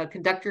of a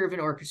conductor of an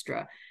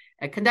orchestra.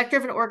 A conductor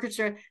of an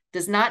orchestra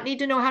does not need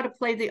to know how to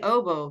play the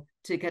oboe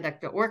to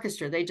conduct the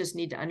orchestra. They just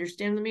need to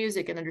understand the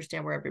music and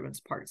understand where everyone's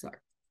parts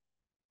are.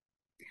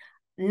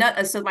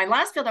 So my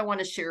last field I want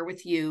to share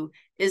with you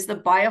is the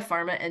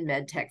biopharma and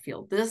med tech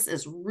field. This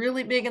is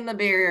really big in the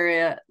Bay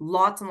Area,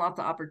 lots and lots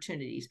of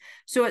opportunities.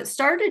 So it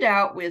started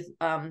out with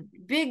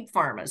big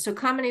pharma. So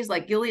companies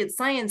like Gilead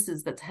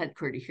Sciences, that's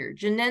headquartered here,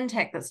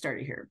 Genentech that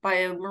started here,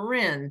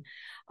 BioMarin.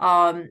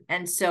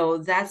 And so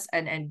that's,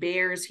 and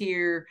Bayer's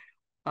here.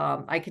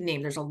 I can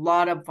name, there's a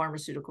lot of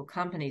pharmaceutical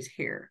companies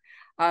here.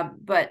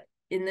 But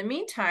in the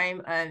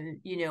meantime,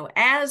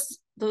 as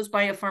those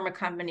biopharma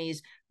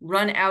companies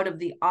run out of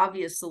the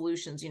obvious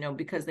solutions,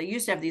 because they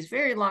used to have these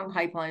very long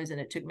pipelines and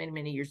it took many,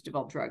 many years to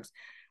develop drugs.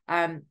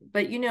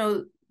 But,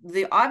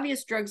 the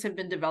obvious drugs have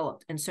been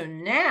developed. And so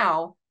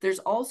now there's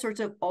all sorts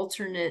of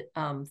alternate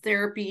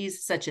therapies,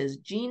 such as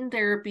gene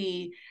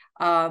therapy.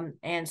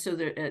 And so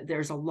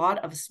there's a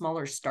lot of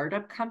smaller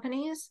startup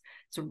companies.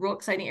 It's a real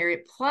exciting area.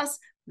 Plus,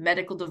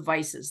 medical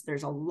devices.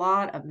 There's a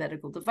lot of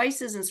medical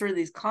devices and sort of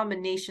these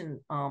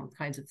combination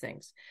kinds of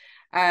things.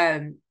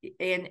 And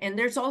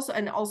there's also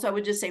I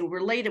would just say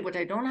related, what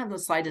I don't have on the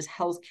slide is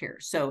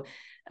healthcare. So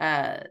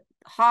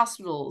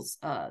hospitals,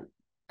 and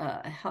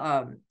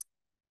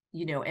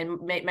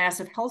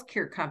massive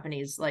healthcare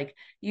companies like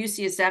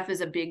UCSF is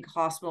a big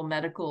hospital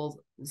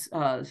medical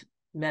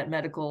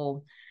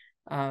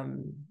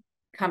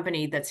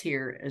company that's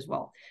here as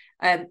well.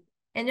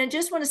 And I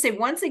just want to say,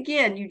 once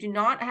again, you do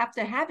not have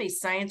to have a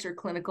science or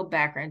clinical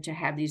background to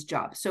have these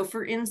jobs. So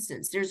for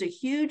instance, there's a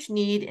huge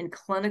need in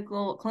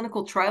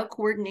clinical trial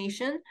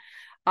coordination.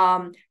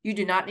 You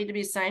do not need to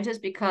be a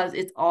scientist, because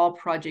it's all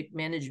project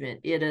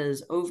management. It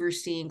is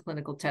overseeing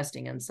clinical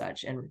testing and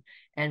such, and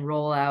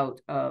rollout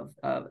of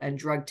and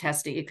drug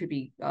testing. It could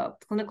be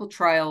clinical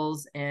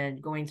trials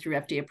and going through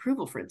FDA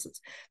approval, for instance.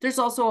 There's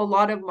also a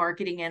lot of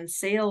marketing and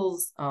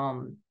sales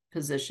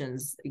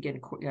positions,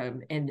 again,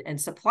 and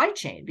supply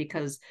chain,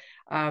 because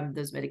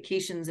those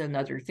medications and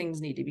other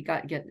things need to be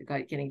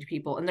getting to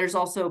people. And there's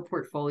also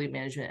portfolio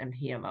management and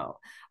PMO.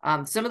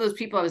 Some of those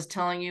people I was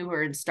telling you who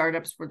are in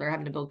startups where they're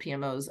having to build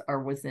PMOs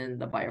are within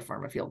the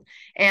biopharma field.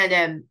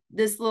 And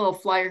this little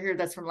flyer here,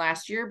 that's from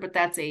last year, but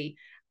that's a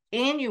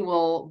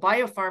annual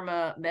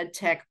biopharma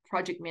medtech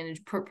project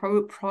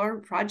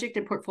project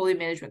and portfolio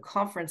management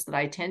conference that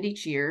I attend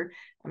each year.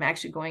 I'm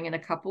actually going in a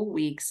couple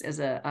weeks as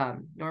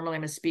normally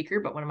I'm a speaker,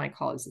 but one of my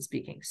colleagues is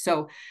speaking.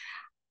 So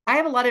I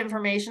have a lot of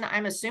information.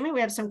 I'm assuming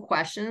we have some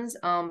questions.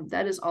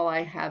 That is all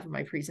I have in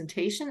my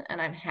presentation,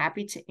 and I'm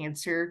happy to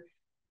answer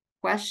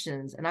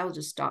questions, and I will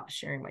just stop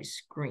sharing my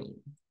screen.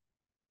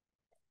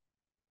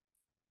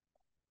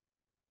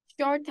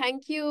 Sure.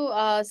 Thank you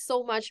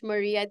so much,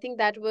 Marie. I think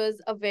that was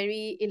a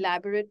very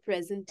elaborate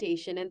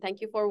presentation, and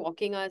thank you for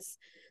walking us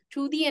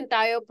through the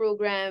entire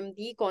program,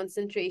 the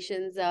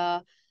concentrations.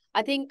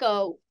 I think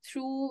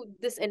through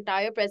this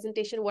entire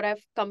presentation, what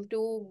I've come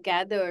to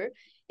gather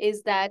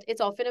is that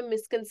it's often a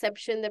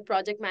misconception that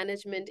project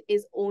management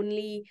is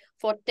only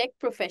for tech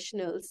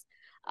professionals.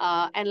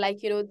 And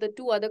the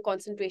two other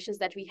concentrations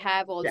that we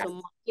have also,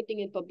 yes,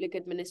 marketing and public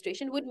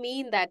administration, would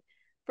mean that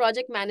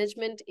project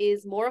management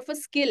is more of a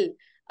skill,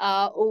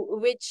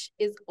 which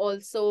is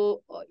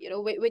also,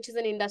 which is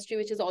an industry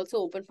which is also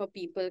open for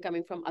people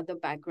coming from other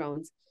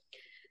backgrounds.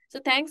 So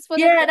thanks for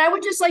that. And I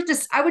would just like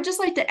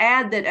to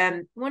add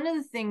that one of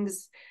the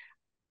things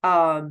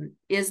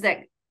is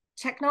that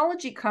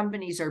technology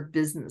companies are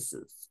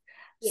businesses.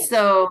 Yes.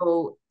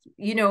 So,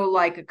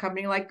 like a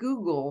company like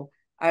Google,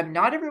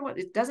 not everyone,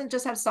 it doesn't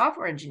just have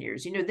software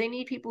engineers. They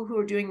need people who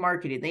are doing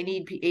marketing. They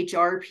need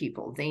HR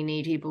people. They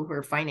need people who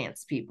are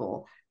finance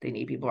people. They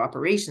need people,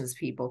 operations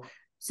people.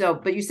 So,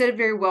 but you said it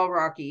very well,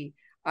 Rocky.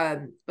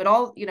 But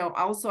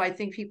also I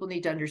think people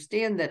need to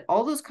understand that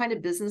all those kind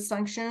of business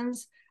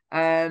functions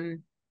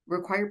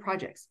require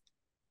projects.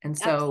 And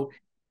so, absolutely.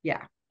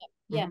 Yeah.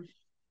 Yeah. Mm-hmm.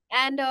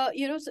 And,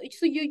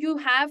 so you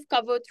have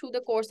covered through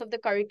the course of the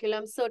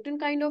curriculum certain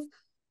kind of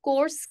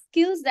core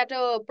skills that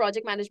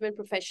project management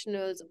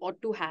professionals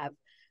ought to have,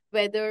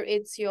 whether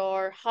it's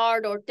your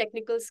hard or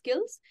technical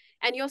skills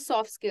and your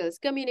soft skills,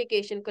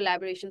 communication,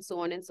 collaboration, so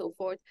on and so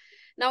forth.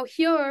 Now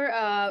here,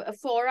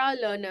 for our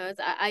learners,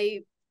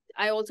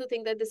 I also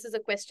think that this is a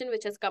question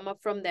which has come up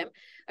from them.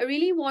 I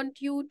really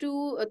want you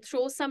to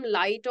throw some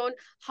light on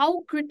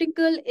how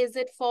critical is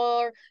it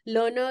for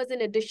learners,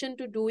 in addition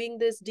to doing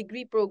this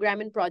degree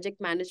program in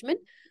project management,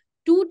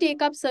 to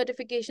take up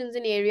certifications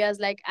in areas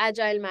like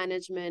agile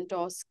management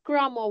or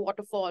Scrum or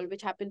Waterfall,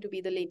 which happen to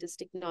be the latest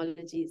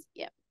technologies.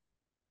 Yeah.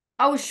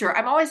 Oh, sure.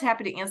 I'm always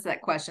happy to answer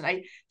that question.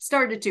 I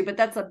started to, but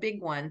that's a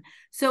big one.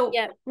 So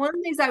yeah. One of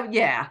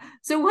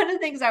the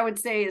things I would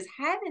say is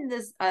having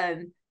this,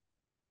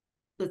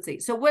 let's see.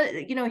 So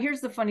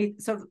here's the funny,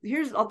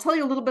 I'll tell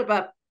you a little bit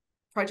about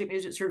project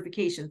management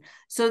certification.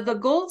 So the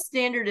gold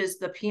standard is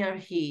the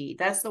PMP.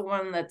 That's the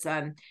one that's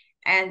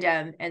and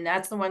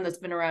that's the one that's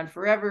been around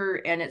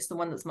forever, and it's the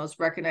one that's most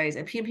recognized.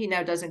 And PMP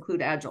now does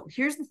include Agile.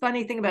 Here's the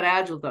funny thing about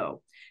Agile,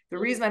 though. The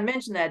reason I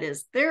mention that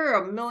is there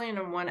are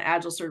 1,000,001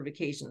 Agile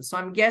certifications. So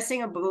I'm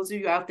guessing of those of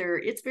you out there,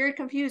 it's very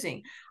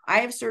confusing. I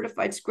have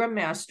certified Scrum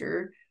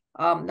Master.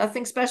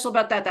 Nothing special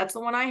about that. That's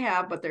the one I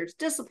have, but there's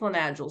Discipline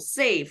Agile,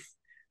 Safe,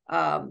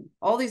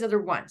 all these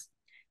other ones.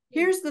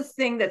 Here's the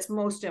thing that's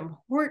most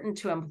important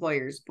to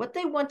employers. What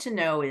they want to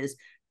know is,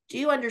 do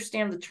you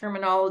understand the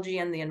terminology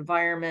and the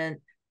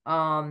environment?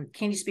 Can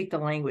you speak the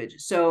language?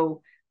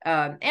 So,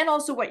 and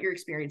also what your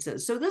experience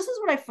is. So this is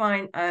what I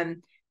find,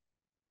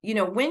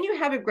 when you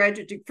have a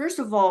graduate degree, first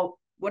of all,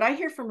 what I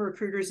hear from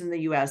recruiters in the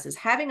US is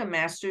having a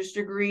master's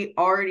degree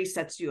already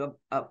sets you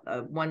up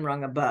one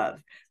rung above.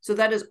 So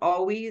that is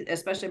always,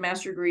 especially a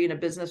master's degree in a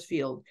business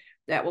field,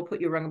 that will put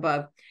you a rung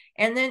above.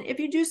 And then if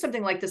you do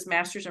something like this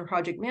master's in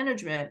project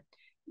management,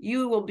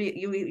 you'll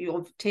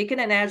take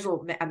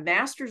a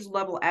master's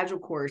level Agile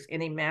course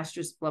in a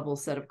master's level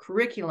set of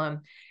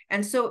curriculum.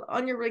 And so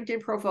on your LinkedIn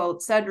profile,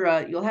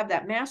 etc., you'll have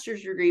that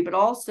master's degree, but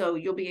also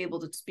you'll be able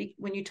to speak,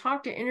 when you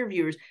talk to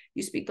interviewers,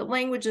 you speak the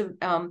language of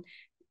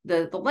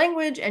the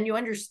language, and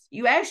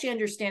you actually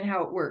understand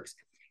how it works.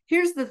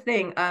 Here's the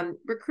thing,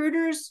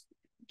 recruiters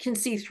can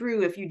see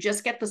through if you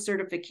just get the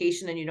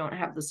certification and you don't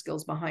have the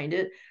skills behind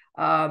it.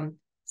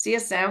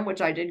 CSM,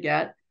 which I did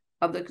get,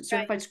 of the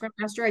Certified Scrum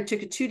Master, I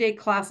took a 2-day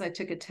class and I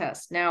took a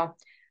test. Now,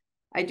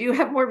 I do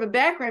have more of a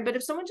background, but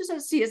if someone just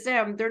has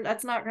CSM,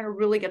 that's not going to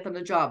really get them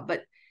the job.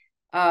 But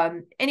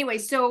anyway,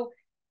 so,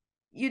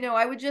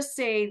 I would just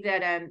say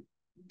that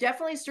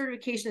definitely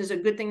certification is a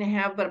good thing to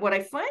have. But what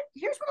I find,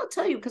 here's what I'll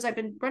tell you, because I've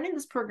been running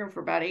this program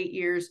for about 8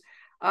 years.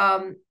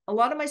 A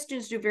lot of my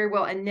students do very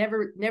well and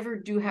never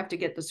do have to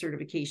get the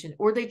certification,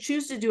 or they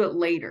choose to do it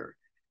later,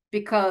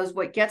 because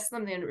what gets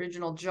them the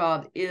original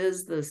job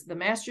is the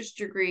master's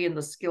degree and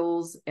the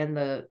skills and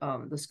the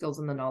skills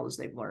and the knowledge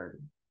they've learned.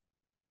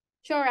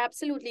 Sure,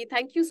 absolutely.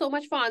 Thank you so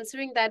much for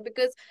answering that,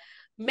 because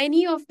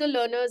many of the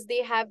learners,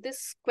 they have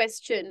this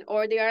question,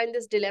 or they are in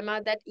this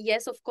dilemma that,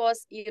 yes, of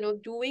course,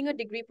 doing a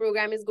degree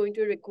program is going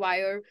to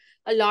require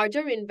a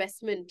larger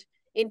investment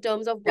in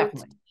terms of both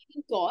Definitely.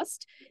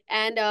 cost,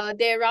 and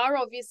there are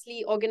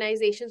obviously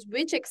organizations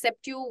which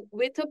accept you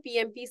with a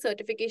PMP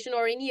certification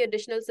or any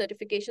additional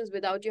certifications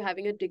without you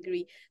having a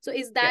degree. So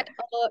is that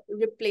a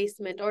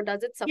replacement, or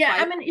does it suffice? Yeah,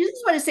 I mean, you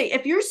just want to say,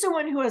 if you're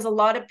someone who has a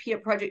lot of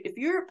PM project,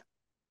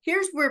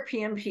 here's where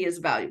PMP is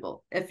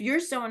valuable. If you're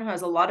someone who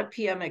has a lot of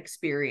PM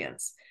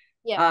experience,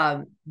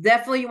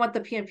 definitely you want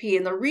the PMP.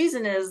 And the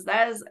reason is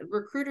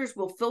recruiters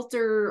will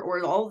filter,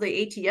 or all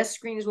the ATS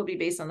screens will be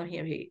based on the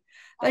PMP.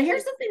 But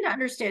here's the thing to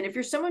understand. If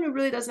you're someone who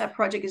really doesn't have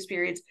project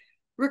experience,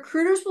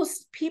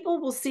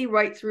 people will see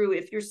right through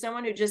if you're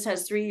someone who just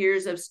has 3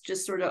 years of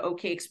just sort of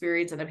okay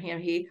experience in a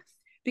PMP,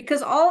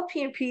 because all a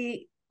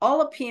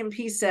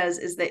PMP says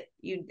is that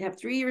you have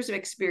 3 years of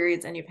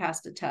experience and you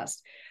passed a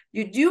test.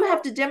 You do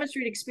have to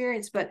demonstrate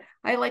experience, but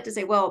I like to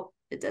say, well,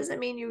 it doesn't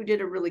mean you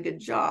did a really good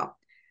job.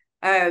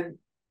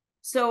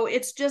 So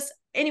it's just,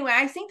 anyway,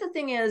 I think the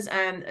thing is,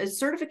 a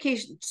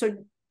certification.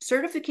 So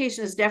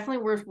certification is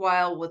definitely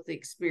worthwhile with the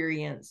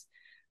experience.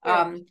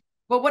 But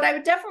what I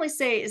would definitely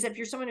say is, if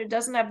you're someone who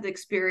doesn't have the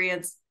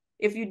experience,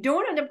 if you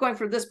don't end up going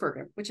for this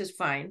program, which is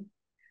fine,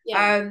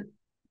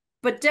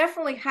 but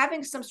definitely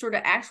having some sort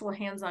of actual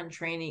hands-on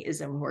training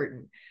is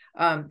important,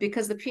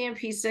 because the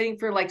PMP sitting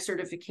for like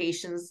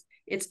certifications,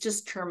 it's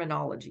just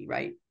terminology,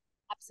 right?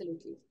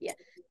 Absolutely. Yeah.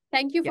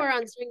 Thank you for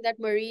answering that,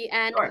 Marie.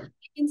 And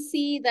you can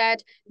see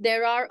that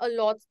there are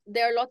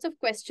lots of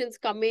questions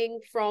coming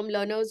from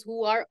learners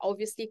who are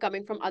obviously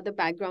coming from other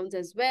backgrounds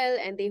as well,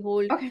 and they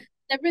hold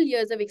several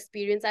years of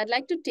experience. I'd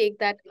like to take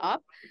that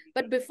up.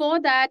 But before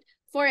that,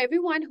 for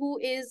everyone who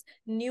is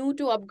new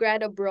to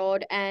upGrad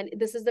Abroad, and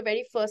this is the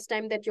very first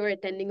time that you're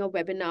attending a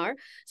webinar,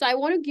 so I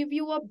want to give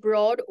you a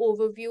broad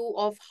overview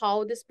of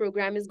how this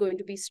program is going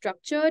to be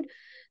structured.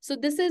 So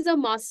this is a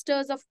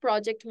Masters of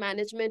Project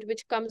Management,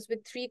 which comes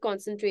with 3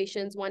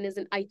 concentrations. One is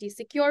in IT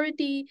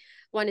security,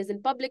 one is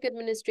in public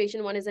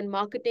administration, one is in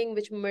marketing,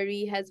 which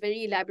Marie has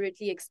very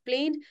elaborately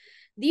explained.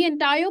 The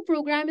entire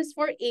program is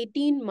for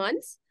 18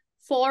 months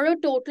for a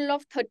total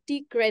of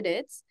 30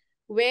 credits,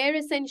 where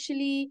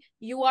essentially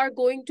you are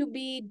going to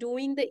be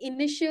doing the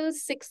initial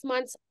 6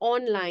 months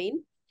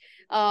online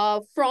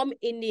from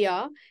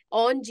India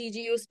on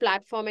GGU's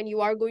platform, and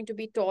you are going to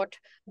be taught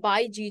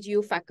by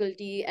GGU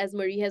faculty, as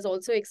Marie has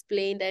also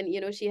explained,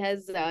 and she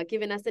has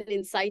given us an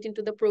insight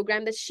into the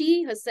program that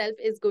she herself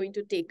is going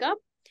to take up.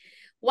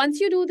 Once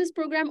you do this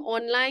program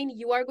online,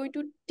 you are going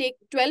to take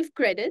 12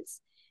 credits,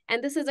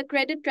 and this is a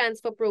credit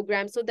transfer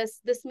program. So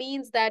this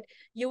means that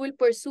you will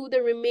pursue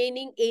the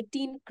remaining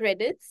 18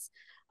 credits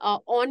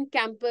on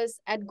campus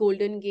at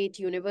Golden Gate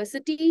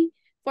University.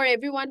 For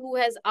everyone who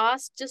has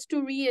asked, just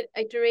to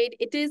reiterate,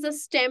 it is a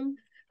STEM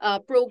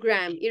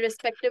program,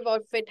 irrespective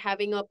of it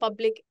having a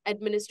public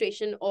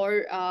administration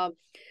or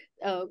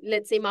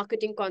let's say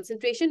marketing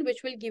concentration,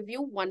 which will give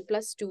you 1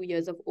 + 2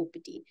 years of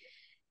OPT.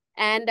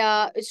 And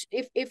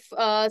if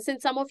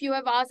since some of you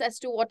have asked as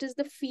to what is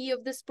the fee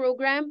of this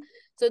program,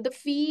 so the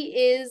fee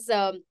is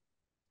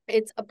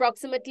it's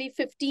approximately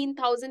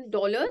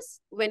 $15,000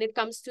 when it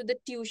comes to the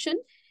tuition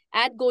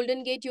at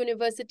Golden Gate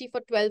University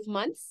for 12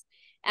 months.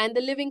 And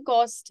the living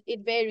cost,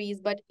 it varies,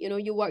 but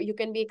you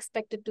can be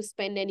expected to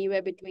spend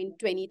anywhere between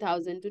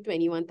 $20,000 to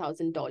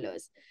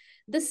 $21,000.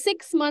 The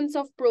 6 months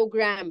of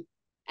program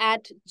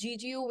at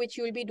GGU, which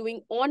you will be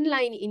doing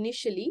online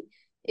initially,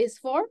 is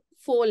for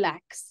 4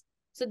 lakhs.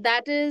 So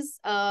that is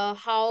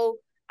how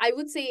I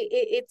would say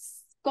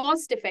it's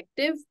cost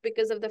effective,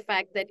 because of the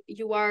fact that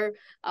you are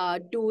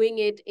doing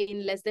it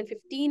in less than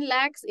 15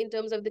 lakhs in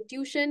terms of the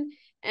tuition.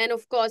 And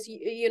of course,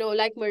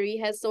 like Marie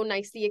has so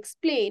nicely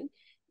explained,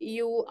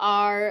 you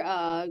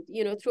are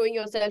throwing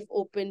yourself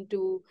open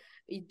to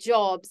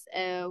jobs,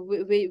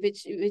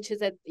 which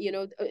is at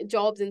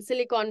jobs in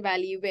Silicon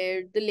Valley,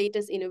 where the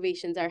latest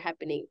innovations are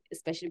happening,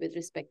 especially with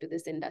respect to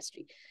this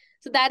industry.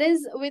 So that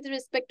is with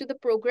respect to the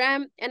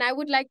program. And I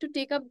would like to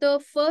take up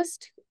the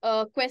first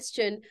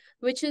question,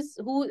 which is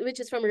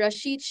from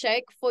Rashid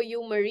Sheikh for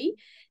you, Marie.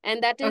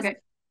 And that is,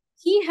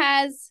 he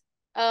has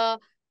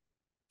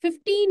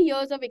 15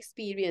 years of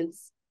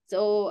experience.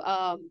 So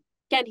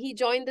can he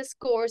join this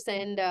course?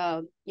 And,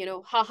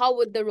 how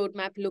would the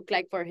roadmap look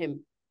like for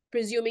him,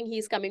 presuming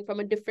he's coming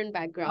from a different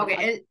background?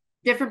 Okay,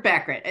 different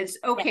background. It's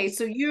okay. Yeah.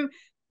 So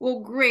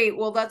well, great.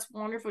 Well, that's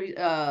wonderful.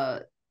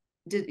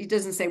 It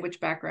doesn't say which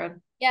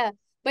background. Yeah,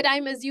 but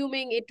I'm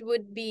assuming it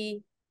would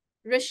be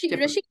Rashid.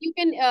 Rashid, you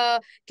can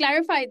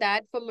clarify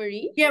that for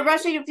Marie. Yeah,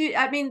 Rashid,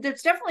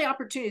 there's definitely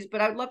opportunities,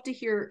 but I'd love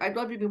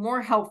to be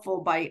more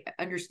helpful by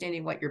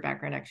understanding what your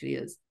background actually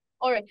is.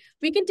 All right.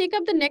 We can take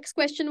up the next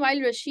question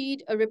while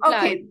Rashid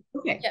replies.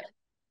 Okay. Yeah.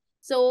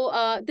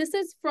 So this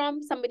is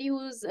from somebody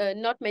who's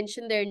not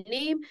mentioned their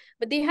name,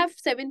 but they have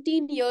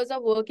 17 years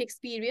of work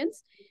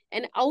experience.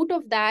 And out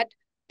of that,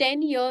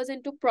 10 years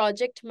into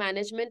project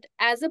management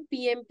as a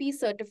PMP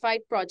certified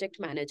project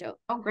manager.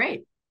 Oh,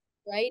 great.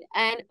 Right.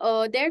 And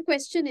their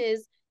question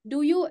is,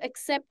 do you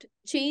accept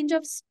change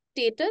of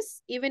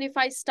status even if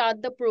I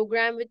start the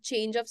program with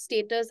change of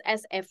status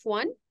as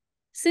F1?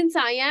 Since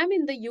I am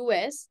in the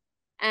US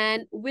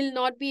and will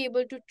not be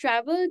able to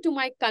travel to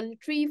my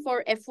country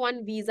for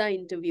F1 visa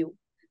interview.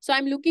 So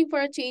I'm looking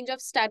for a change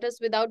of status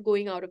without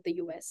going out of the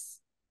US.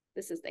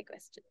 This is the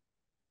question.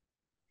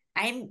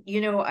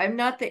 I'm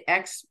not the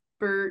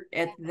expert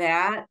at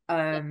that.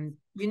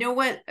 You know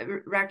what,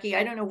 Raki,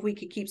 I don't know if we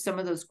could keep some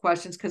of those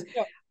questions, because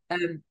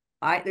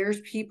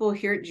there's people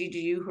here at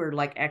GGU who are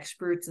like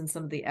experts in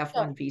some of the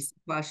F1 visa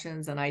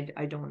questions, and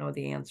I don't know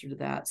the answer to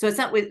that. So it's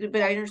not,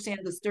 but I understand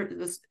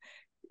this.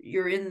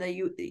 You're in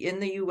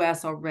the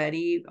US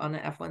already on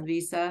an F1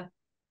 visa.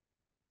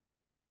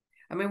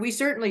 I mean, we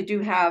certainly do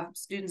have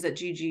students at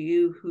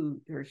GGU who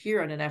are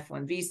here on an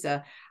F1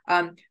 visa.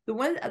 The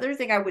one other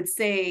thing I would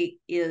say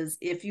is,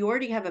 if you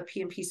already have a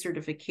PMP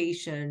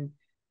certification,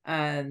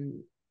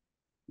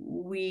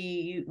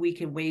 we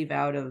can waive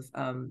out of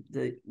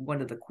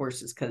one of the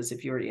courses, because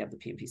if you already have the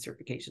PMP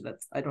certification,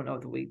 I don't know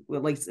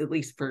that at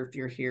least for if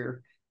you're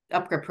here,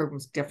 upGrad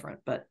program's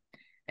different. But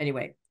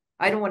anyway,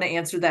 I don't want to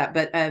answer that,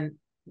 but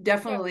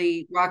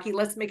definitely, Rocky,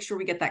 let's make sure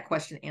we get that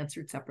question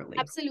answered separately.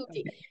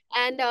 Absolutely. Okay.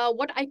 And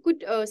what I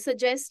could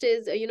suggest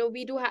is,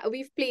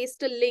 we've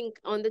placed a link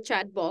on the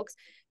chat box.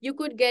 You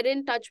could get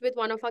in touch with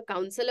one of our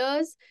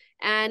counselors,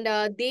 and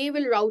they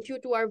will route you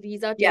to our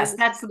visa team. Yes,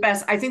 that's the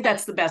best. I think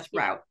that's the best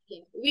route. Yeah,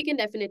 we can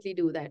definitely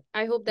do that.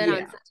 I hope that answers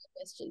your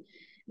question.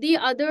 The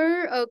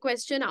other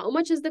question, how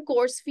much is the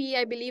course fee?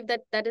 I believe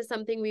that is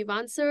something we've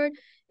answered.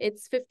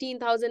 It's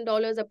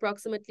 $15,000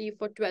 approximately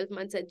for 12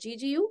 months at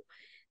GGU.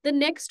 The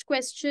next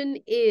question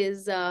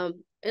is, a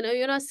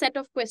set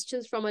of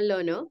questions from a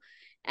learner.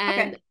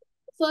 And the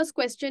first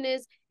question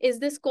is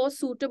this course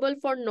suitable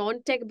for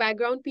non-tech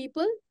background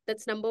people?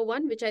 That's number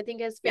one, which I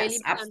think has fairly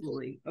been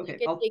absolutely. Okay.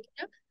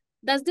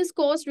 Does this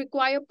course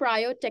require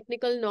prior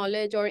technical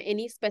knowledge or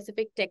any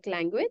specific tech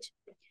language?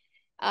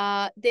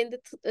 Then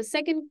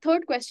the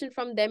third question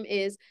from them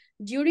is,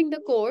 during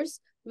the course,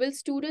 will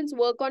students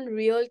work on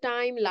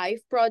real-time live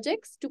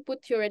projects to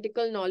put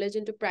theoretical knowledge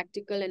into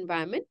practical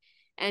environment?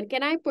 And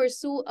can I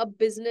pursue a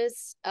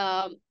business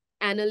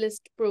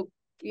analyst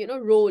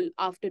role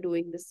after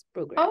doing this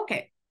program?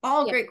 Okay,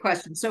 all great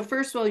questions. So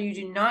first of all, you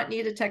do not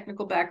need a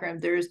technical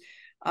background. There's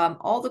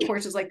all the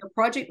courses, like the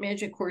project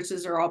management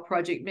courses, are all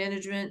project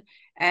management.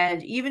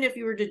 And even if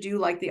you were to do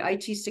like the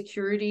IT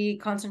security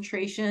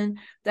concentration,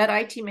 that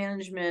IT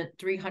management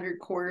 300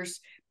 course,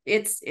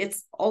 it's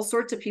all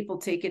sorts of people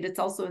take it. It's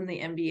also in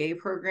the MBA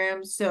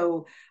program.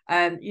 So,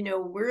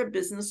 we're a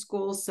business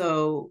school.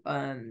 So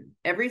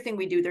everything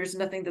we do, there's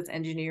nothing that's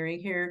engineering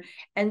here.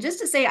 And just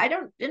to say,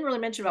 didn't really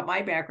mention about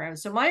my background.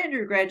 So my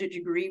undergraduate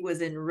degree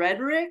was in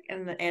rhetoric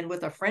and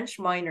with a French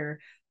minor.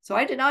 So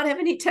I did not have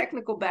any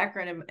technical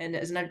background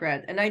as an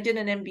undergrad. And I did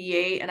an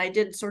MBA, and I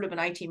did sort of an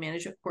IT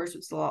management course,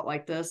 which is a lot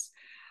like this.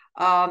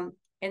 And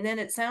then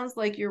it sounds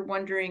like you're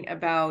wondering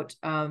about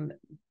an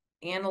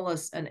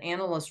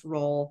analyst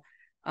role.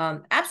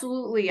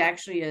 Absolutely,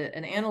 actually,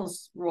 an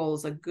analyst role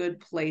is a good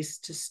place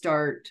to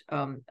start.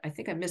 I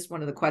think I missed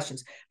one of the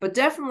questions, but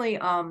definitely,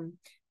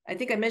 I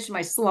think I mentioned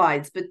my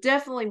slides, but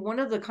definitely one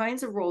of the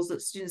kinds of roles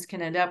that students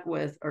can end up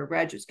with, or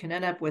graduates can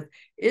end up with,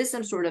 is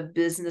some sort of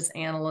business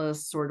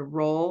analyst sort of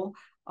role.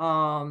 You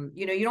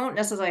know, you don't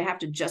necessarily have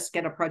to just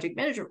get a project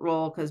management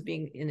role, because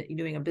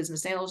doing a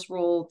business analyst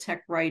role,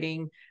 tech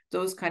writing,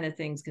 those kind of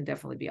things can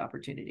definitely be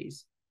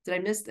opportunities. Did I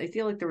miss? I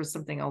feel like there was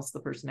something else the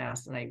person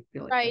asked, and I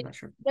feel like I'm Right. not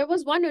sure. There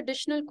was one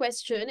additional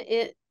question,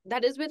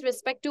 that is with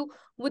respect to,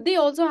 would they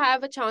also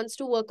have a chance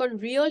to work on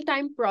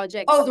real-time Oh,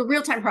 projects? the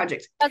real-time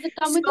projects. Does it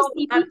come So with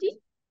a CPT?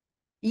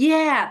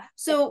 yeah.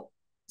 Yes.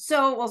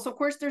 So of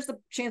course there's the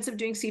chance of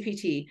doing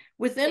CPT.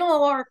 Within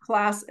our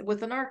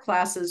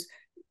classes,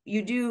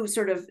 you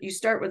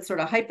start with sort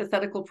of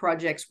hypothetical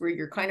projects where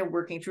you're kind of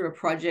working through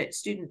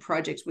student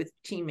projects with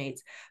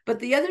teammates. But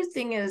the other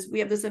thing is, we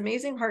have this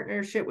amazing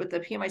partnership with the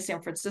PMI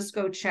San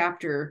Francisco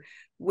chapter,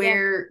 Yes.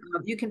 where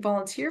you can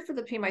volunteer for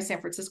the PMI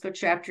San Francisco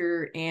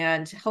chapter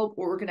and help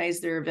organize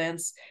their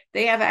events.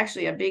 They have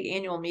actually a big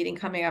annual meeting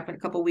coming up in a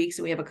couple of weeks,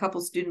 and we have a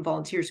couple student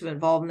volunteers who are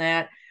involved in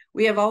that.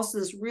 We have also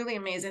this really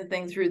amazing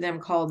thing through them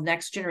called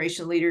Next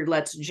Generation Leader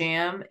Let's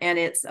Jam. And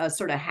it's a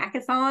sort of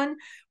hackathon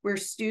where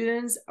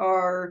students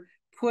are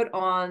put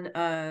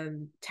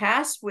on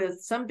tasks with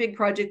some big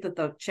project that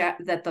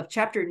the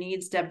chapter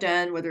needs to have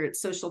done, whether it's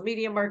social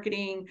media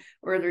marketing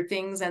or other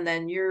things. And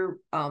then you're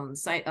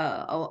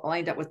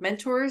lined up with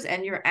mentors,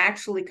 and you're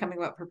actually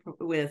coming up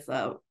with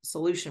a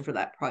solution for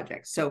that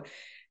project. So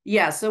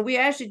yeah, so we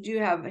actually do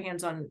have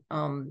hands-on,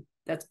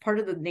 that's part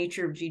of the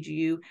nature of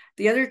GGU.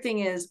 The other thing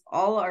is,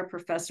 all our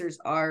professors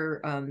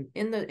are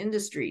in the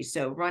industry.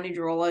 So Ronnie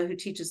Girola, who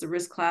teaches the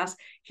risk class,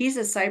 he's a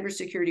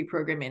cybersecurity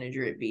program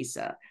manager at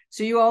Visa.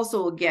 So you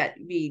also will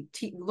be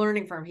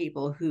learning from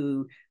people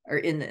who are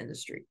in the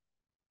industry.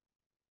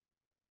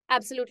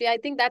 Absolutely. I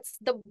think that's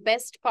the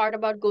best part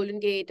about Golden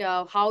Gate,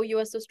 how you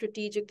are so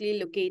strategically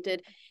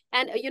located.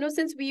 And,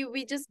 since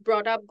we just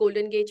brought up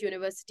Golden Gate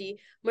University,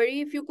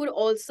 Marie, if you could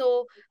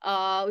also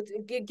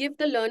give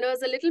the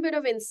learners a little bit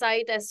of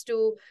insight as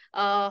to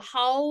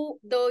how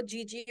the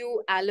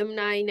GGU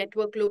alumni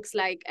network looks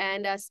like,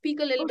 and speak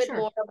a little Oh, bit sure.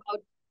 more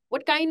about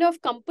what kind of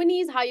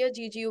companies hire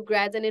GGU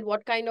grads and in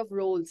what kind of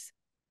roles.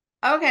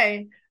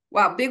 Okay.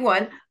 Wow, big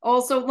one.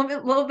 Also, a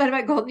little bit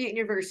about Golden Gate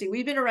University.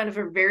 We've been around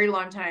for a very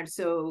long time.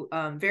 So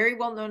very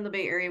well known in the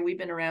Bay Area. We've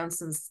been around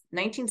since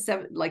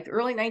 1970, like the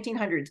early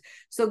 1900s.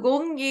 So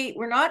Golden Gate,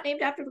 we're not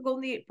named after the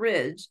Golden Gate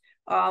Bridge.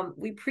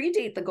 We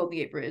predate the Golden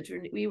Gate Bridge.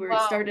 We were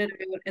Wow. started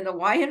in the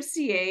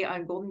YMCA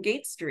on Golden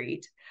Gate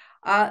Street.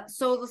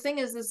 So the thing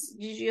is, this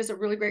GG has a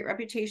really great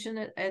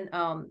reputation,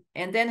 and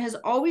then has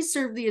always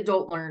served the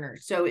adult learner.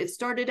 So it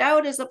started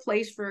out as a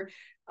place for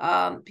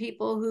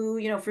people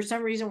who, for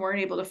some reason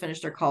weren't able to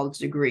finish their college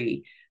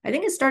degree. I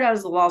think it started out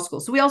as a law school.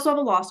 So we also have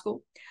a law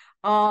school.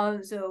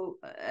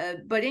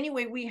 But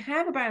anyway, we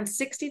have around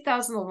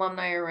 60,000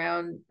 alumni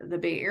around the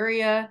Bay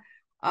Area.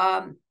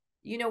 One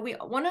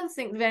of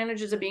the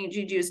advantages of being at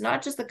GGU is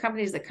not just the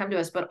companies that come to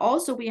us, but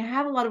also we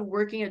have a lot of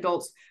working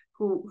adults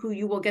who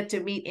you will get to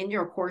meet in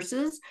your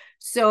courses.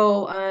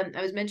 So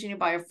I was mentioning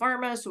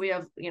biopharma. So we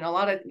have, a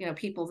lot of,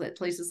 people at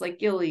places like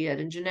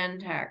Gilead and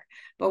Genentech,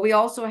 but we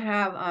also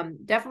have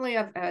definitely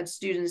I've had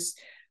students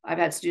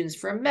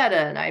from Meta,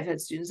 and I've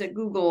had students at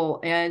Google.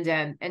 And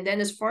then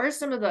as far as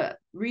some of the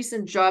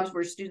recent jobs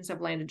where students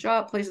have landed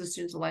places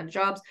students have landed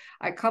jobs,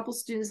 a couple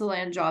students have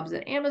landed jobs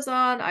at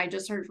Amazon. I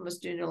just heard from a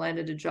student who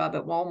landed a job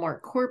at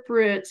Walmart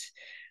corporate.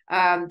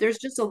 There's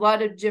just a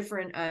lot of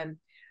different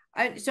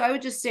so I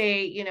would just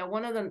say,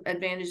 one of the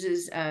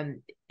advantages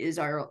is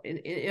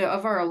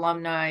of our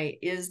alumni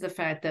is the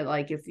fact that,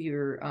 like, if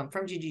you're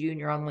from GGU and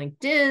you're on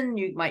LinkedIn,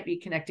 you might be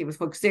connected with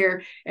folks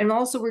there. And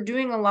also, we're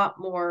doing a lot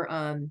more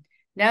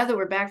now that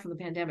we're back from the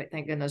pandemic.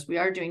 Thank goodness, we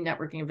are doing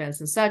networking events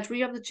and such.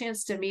 We have the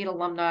chance to meet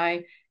alumni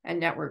and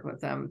network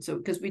with them. So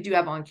because we do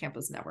have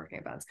on-campus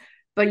networking events.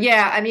 But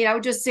yeah, I mean, I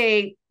would just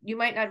say, you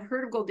might not have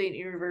heard of Golden Gate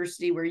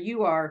University where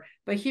you are,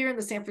 but here in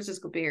the San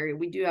Francisco Bay Area,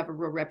 we do have a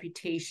real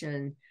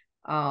reputation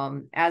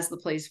as the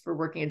place for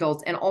working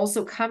adults. And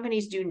also,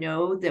 companies do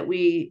know that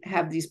we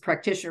have these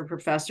practitioner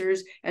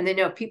professors, and they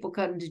know if people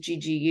come to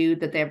GGU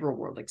that they have real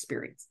world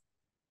experience.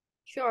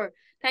 Sure.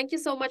 Thank you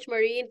so much,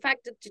 Marie. In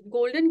fact,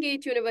 Golden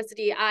Gate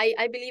University,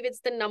 I believe it's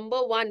the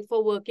 #1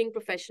 for working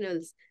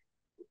professionals.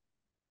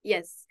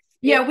 Yes.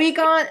 Yeah, we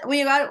got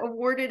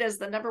awarded as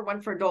the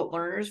 #1 for adult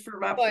learners for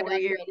about 4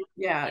 years. Well.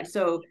 Yeah.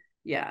 So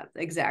yeah,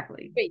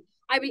 exactly. Great.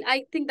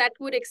 I think that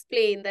would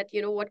explain that,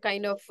 what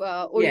kind of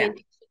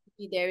orientation would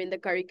be there in the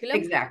curriculum.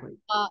 Exactly.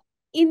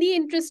 In the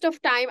interest of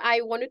time,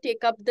 I want to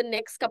take up the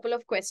next couple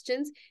of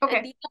questions. Okay.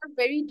 And these are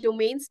very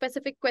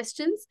domain-specific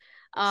questions,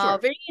 Sure.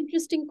 very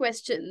interesting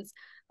questions.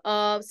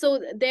 So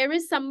there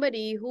is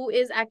somebody who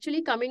is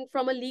actually coming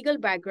from a legal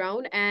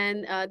background,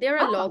 and they're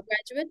a law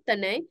graduate,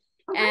 Tanay,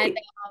 and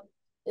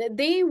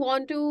they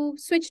want to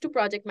switch to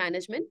project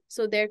management.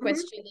 So their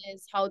question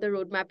is how the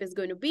roadmap is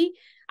going to be.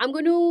 I'm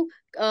going to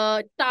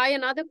tie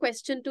another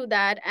question to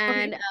that,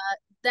 and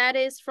that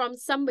is from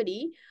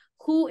somebody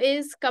who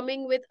is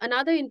coming with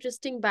another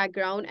interesting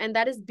background, and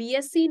that is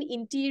BSc in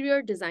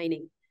interior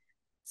designing.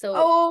 So,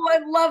 Oh, I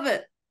love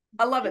it.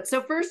 I love it.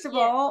 So first of yeah,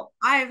 all,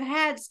 I've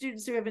had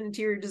students who have an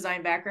interior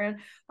design background.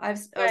 I've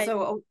right.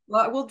 well,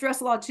 we'll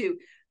dress law too,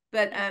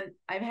 but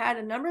I've had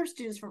a number of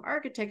students from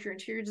architecture,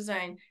 interior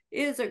design.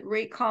 It is a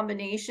great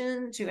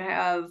combination to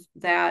have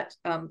that.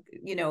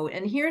 You know,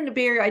 and here in the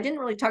Bay Area, I didn't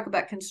really talk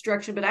about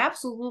construction, but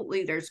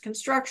absolutely, there's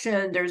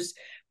construction, there's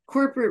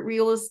corporate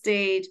real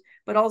estate,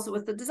 but also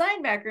with the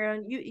design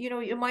background, you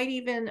know, you might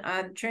even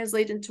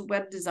translate into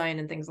web design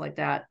and things like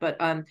that. But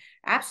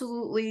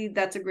absolutely,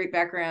 that's a great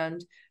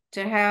background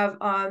to have.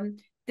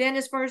 Then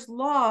as far as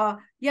law,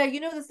 yeah,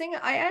 you know, the thing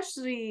I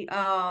actually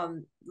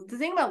the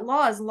thing about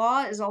law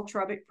is all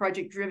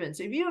project driven.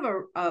 So if you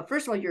have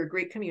first of all, you're a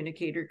great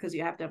communicator because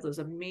you have to have those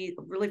amazing,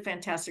 really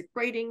fantastic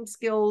writing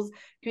skills,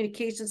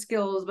 communication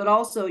skills, but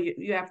also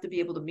you have to be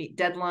able to meet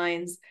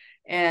deadlines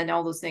and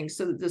all those things.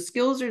 So the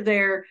skills are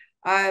there.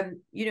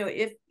 You know,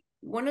 if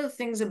one of the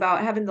things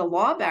about having the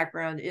law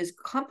background is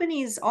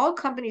all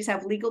companies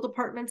have legal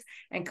departments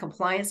and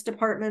compliance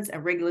departments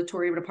and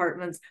regulatory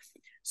departments.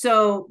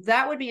 So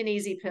that would be an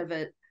easy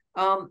pivot.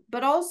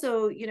 But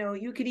also, you know,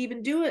 you could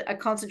even do a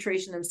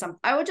concentration in some.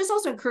 I would just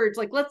also encourage,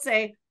 like, let's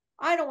say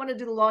I don't want to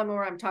do the law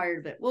anymore, I'm tired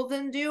of it. Well,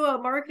 then do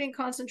a marketing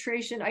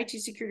concentration, IT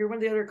security, or one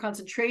of the other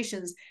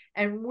concentrations.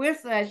 And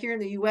with that, here in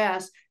the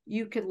US,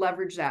 you could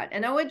leverage that.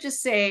 And I would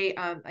just say,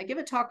 I give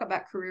a talk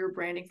about career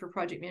branding for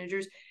project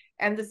managers.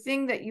 And the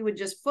thing that you would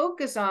just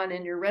focus on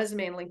in your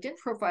resume and LinkedIn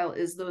profile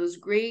is those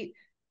great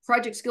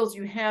project skills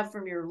you have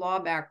from your law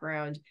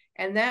background.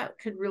 And that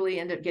could really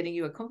end up getting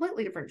you a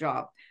completely different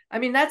job. I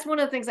mean, that's one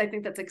of the things I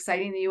think that's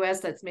exciting in the US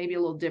that's maybe a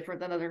little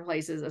different than other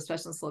places,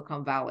 especially in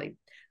Silicon Valley.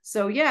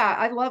 So yeah,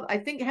 I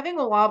think having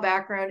a law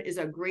background is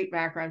a great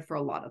background for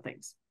a lot of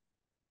things.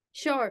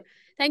 Sure.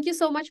 Thank you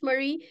so much,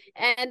 Marie.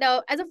 And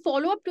as a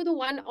follow-up to the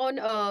one on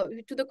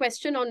to the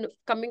question on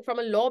coming from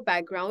a law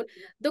background,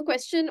 the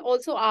question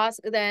also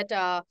asks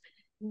that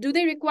do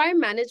they require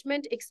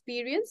management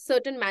experience,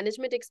 certain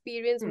management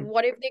experience?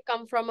 What if they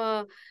come from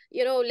a,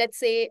 you know, let's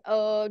say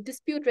a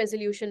dispute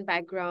resolution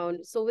background?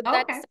 So with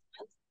that, Okay.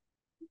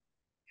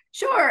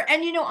 Sure.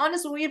 And you know,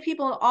 honestly, we have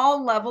people at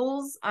all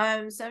levels.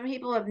 Some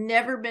people have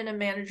never been a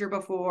manager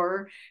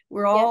before.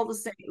 We're yeah, all the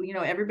same, you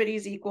know,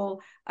 everybody's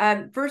equal.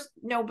 First,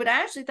 no, but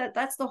actually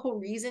that's the whole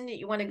reason that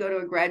you want to go to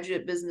a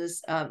graduate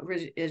business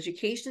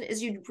education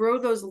is you grow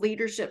those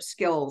leadership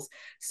skills.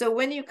 So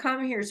when you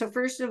come here, so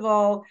first of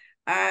all,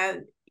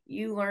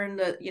 you learn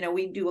that, you know,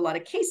 we do a lot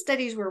of case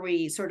studies where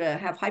we sort of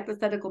have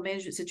hypothetical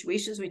management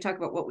situations. We talk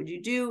about what would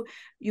you do.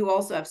 You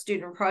also have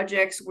student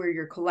projects where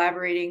you're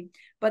collaborating.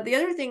 But the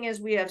other thing is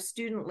we have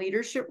student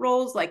leadership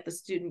roles like the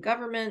student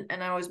government.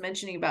 And I was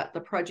mentioning about the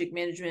project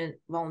management,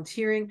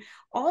 volunteering.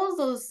 All of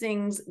those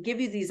things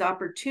give you these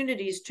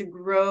opportunities to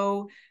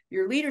grow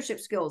your leadership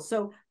skills.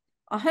 So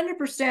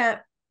 100%,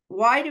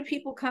 why do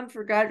people come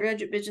for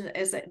graduate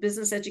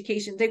business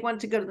education? They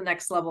want to go to the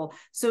next level.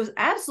 So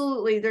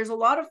absolutely, there's a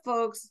lot of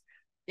folks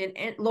in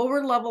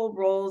lower level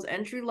roles,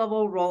 entry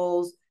level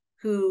roles,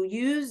 who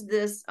use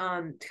this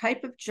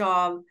type of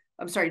job.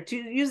 I'm sorry, to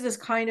use this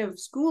kind of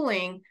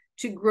schooling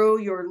to grow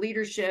your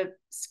leadership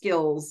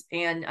skills.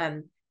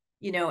 And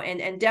you know,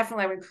 and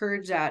definitely I would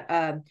encourage that.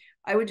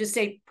 I would just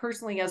say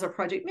personally, as a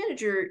project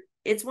manager,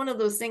 it's one of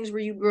those things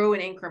where you grow in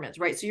increments,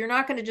 right? So you're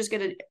not going to just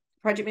get a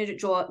project manager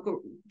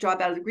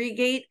job out of the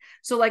gate.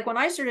 So like when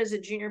I started as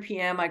a junior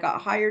PM, I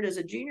got hired as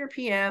a junior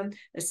PM,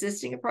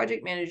 assisting a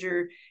project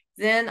manager.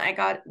 Then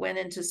I went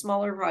into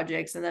smaller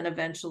projects and then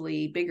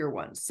eventually bigger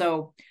ones.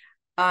 So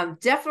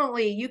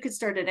definitely you could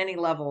start at any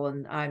level.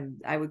 And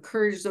I would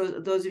encourage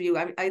those of you,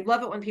 I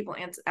love it when people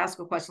ask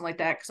a question like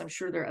that, because I'm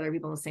sure there are other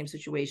people in the same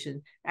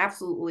situation.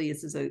 Absolutely,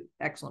 this is an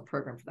excellent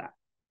program for that.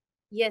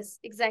 yes,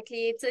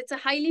 exactly. It's a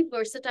highly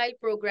versatile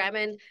program,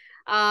 and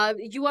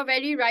you are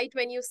very right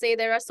when you say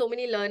there are so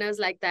many learners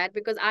like that.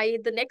 Because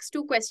the next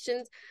two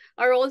questions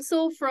are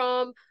also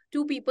from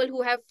two people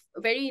who have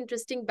very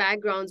interesting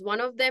backgrounds.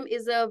 One of them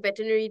is a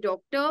veterinary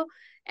doctor,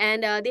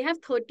 and they have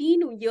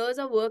 13 years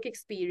of work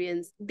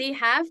experience. They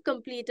have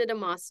completed a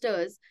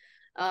master's,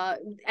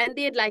 and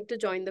they'd like to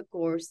join the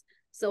course.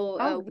 So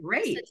Oh, we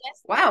great.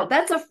 suggest Wow,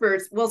 that's a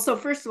first. Well, so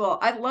first of all,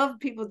 I love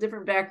people with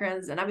different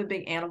backgrounds, and I'm a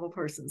big animal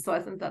person, so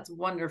I think that's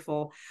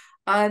wonderful.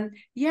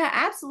 Yeah,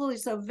 absolutely.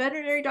 So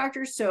veterinary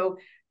doctors. So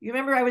you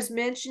remember I was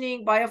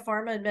mentioning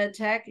biopharma and med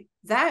tech,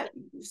 that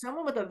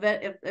someone with a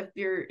vet, if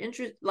you're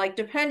interested, like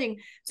depending.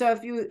 So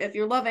if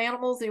you love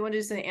animals and you want to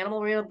do something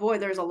animal related, boy,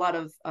 there's a lot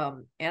of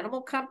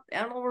animal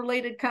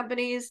related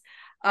companies,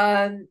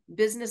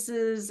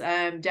 businesses,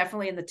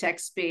 definitely in the tech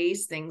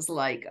space, things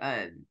like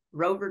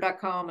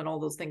rover.com and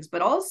all those things.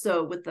 But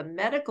also with the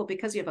medical,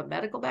 because you have a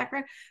medical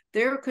background,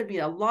 there could be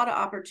a lot of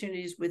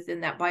opportunities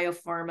within that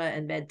biopharma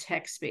and med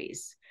tech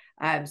space.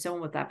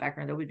 Someone with that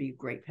background, that would be a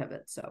great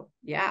pivot. So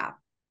yeah,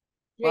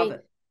 love great.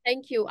 it.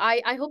 Thank you.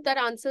 I hope that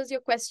answers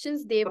your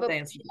questions. They Hope were that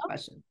answers the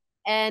question.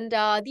 And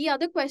the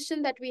other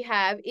question that we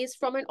have is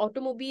from an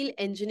automobile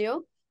engineer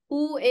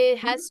who Mhm.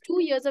 has 2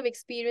 years of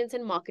experience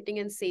in marketing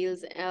and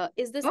sales.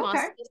 Is this Okay.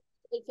 master's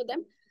suitable for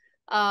them?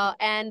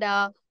 And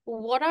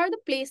what are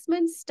the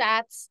placement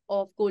stats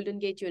of Golden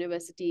Gate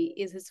University?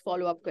 Is his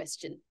follow-up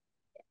question.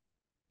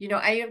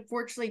 I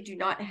unfortunately do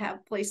not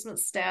have placement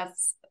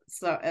stats.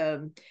 So,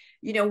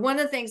 one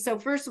of the things, so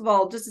first of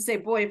all, just to say,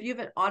 boy, if you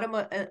have an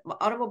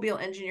automobile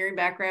engineering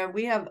background,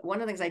 we have one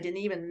of the things I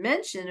didn't even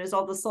mention is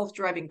all the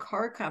self-driving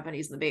car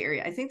companies in the Bay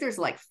Area. I think there's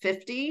like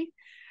 50.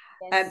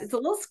 Yes. It's a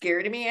little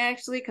scary to me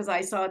actually, because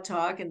I saw a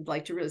talk and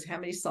like to realize how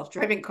many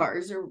self-driving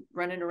cars are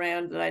running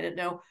around that I didn't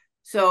know.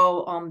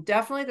 So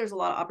definitely there's a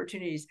lot of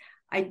opportunities.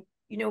 I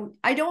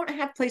don't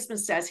have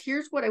placement stats.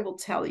 Here's what I will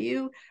tell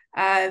you.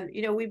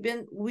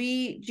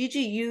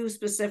 GGU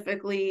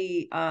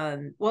specifically,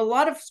 well, a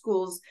lot of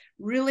schools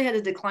really had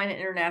a decline in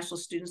international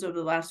students over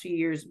the last few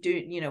years.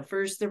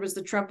 First there was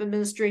the Trump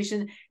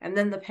administration and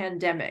then the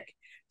pandemic.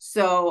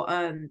 So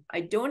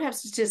I don't have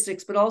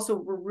statistics, but also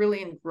we're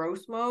really in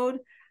growth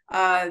mode.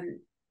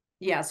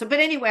 Yeah. So, but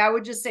anyway, I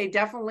would just say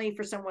definitely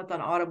for someone with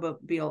an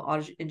automobile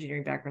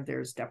engineering background,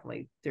 there's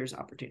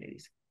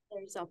opportunities.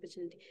 There's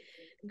opportunity.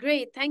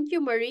 Great. Thank you,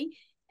 Marie.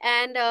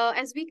 And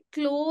as we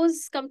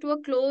come to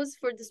a close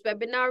for this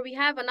webinar, we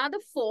have another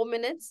 4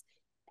 minutes.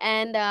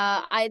 And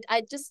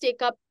I just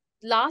take up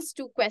last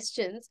two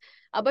questions.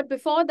 But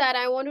before that,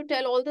 I want to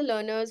tell all the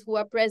learners who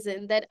are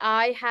present that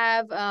I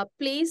have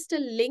placed a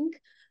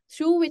link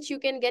through which you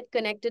can get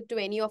connected to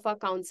any of our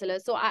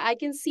counselors. So I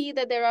can see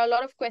that there are a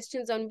lot of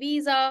questions on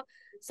visa.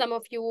 Some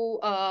of you,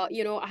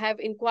 have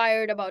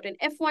inquired about an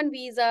F1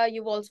 visa.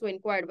 You've also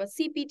inquired about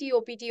CPT,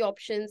 OPT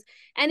options,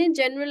 and in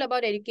general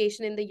about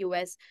education in the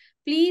US.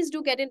 Please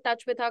do get in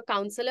touch with our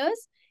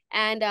counselors,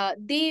 and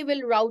they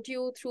will route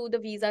you through the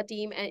visa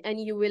team, and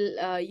you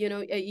will,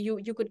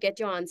 you could get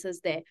your answers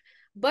there.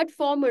 But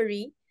for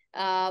Marie,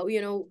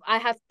 I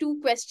have two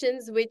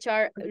questions which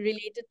are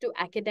related to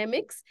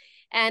academics.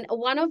 And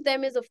one of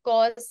them is, of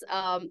course,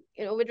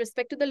 with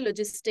respect to the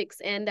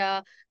logistics. And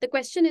the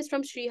question is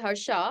from Sri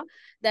Harsha,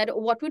 that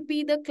what would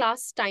be the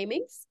class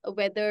timings,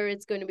 whether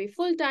it's going to be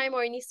full time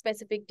or any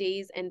specific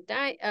days and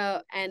time,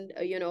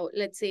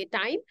 let's say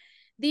time.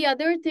 The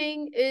other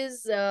thing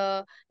is,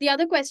 the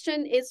other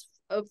question is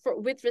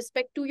with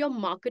respect to your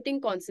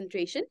marketing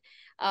concentration.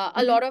 A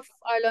Mm-hmm. lot of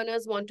our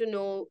learners want to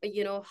know,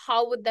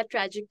 how would that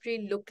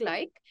trajectory look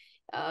like,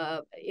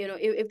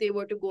 if they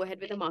were to go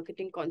ahead with a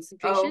marketing Oh,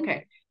 concentration.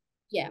 okay.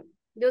 Yeah,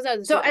 those are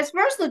the So two as questions.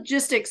 far as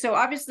logistics, so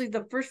obviously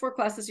the first 4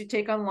 classes you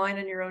take online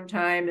in your own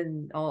time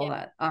and all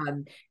Yeah. that.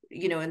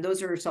 And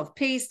those are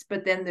self-paced,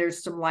 but then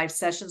there's some live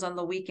sessions on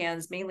the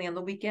weekends, mainly on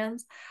the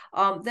weekends.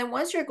 Then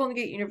once you're at Golden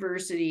Gate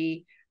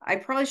University, I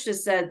probably should have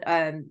said,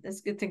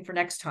 that's a good thing for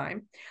next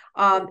time.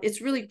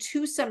 It's really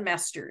 2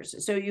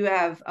 semesters. So you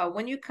have,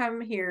 when you come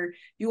here,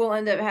 you will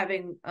end up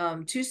having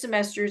 2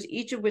 semesters,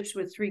 each of which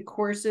with 3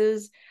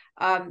 courses.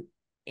 And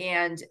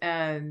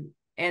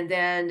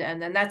then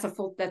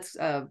that's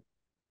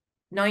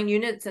 9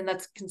 units, and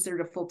that's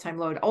considered a full-time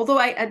load. Although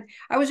I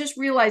was just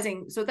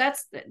realizing, so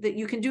that's that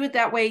you can do it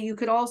that way. You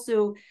could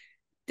also,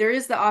 there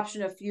is the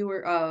option of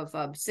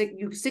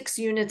 6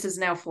 units is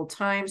now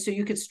full-time, so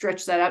you could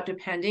stretch that out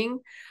depending.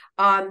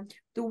 The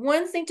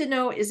one thing to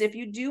know is if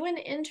you do an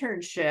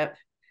internship,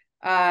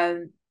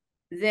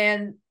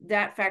 then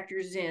that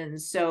factors in.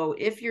 So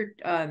if you're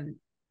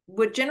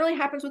what generally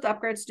happens with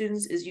upgrad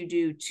students is you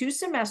do 2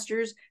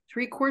 semesters,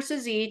 3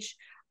 courses each.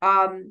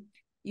 As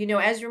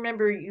you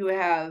remember, you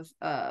have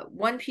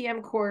 1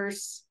 p.m.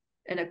 course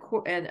and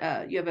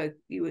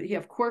you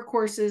have core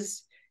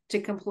courses to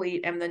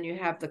complete, and then you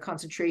have the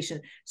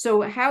concentration.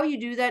 So how you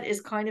do that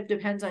is kind of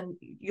depends on,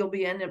 you'll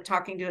end up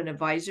talking to an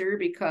advisor,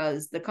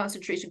 because the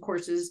concentration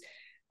courses,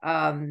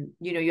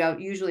 you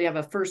usually have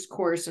a first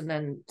course and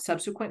then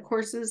subsequent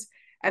courses.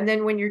 And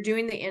then when you're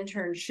doing the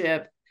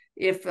internship,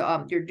 if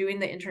you're doing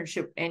the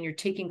internship and you're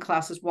taking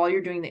classes while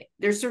you're doing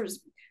this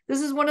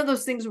is one of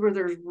those things where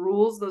there's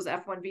rules, those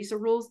F1 visa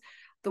rules.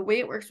 The way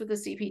it works with the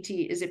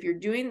CPT is if you're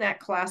doing that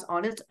class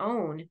on its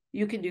own,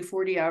 you can do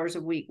 40 hours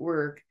a week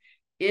work.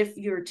 If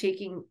you're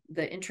taking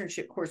the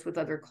internship course with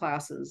other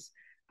classes,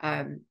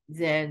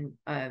 then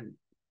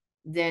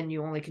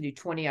you only can do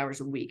 20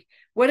 hours a week.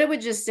 What I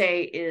would just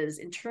say is,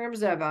 in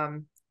terms of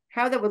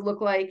how that would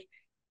look like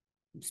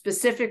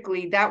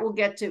specifically, that will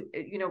get to,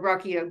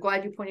 Rocky, I'm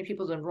glad you pointed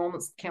people to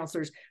enrollment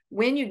counselors.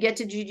 When you get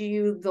to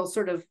GGU, they'll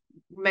sort of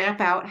map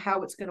out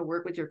how it's going to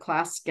work with your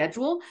class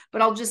schedule.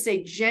 But I'll just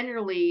say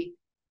generally,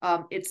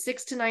 it's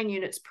 6 to 9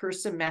 units per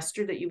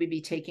semester that you would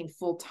be taking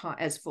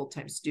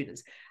full-time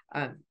students.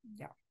 Yeah,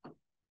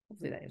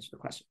 hopefully that answered the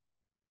question.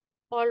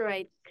 All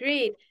right,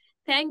 great.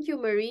 Thank you,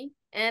 Marie.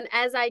 And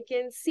as I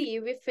can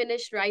see, we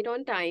finished right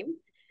on time.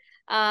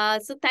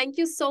 So thank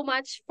you so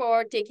much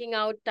for taking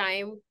out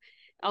time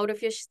out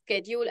of your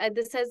schedule.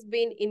 This has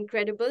been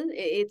incredible.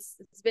 It's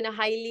been a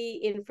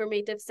highly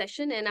informative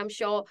session, and I'm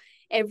sure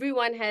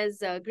everyone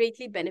has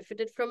greatly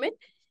benefited from it.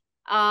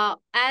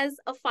 As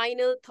a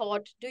final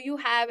thought, do you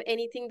have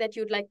anything that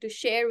you'd like to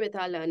share with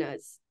our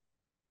learners?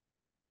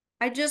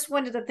 I just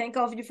wanted to thank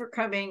all of you for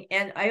coming.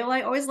 And I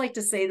always like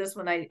to say this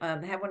when I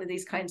have one of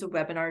these kinds of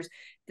webinars,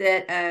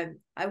 that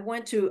I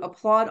want to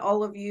applaud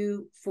all of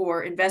you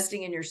for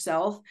investing in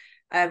yourself.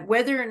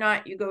 Whether or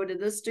not you go to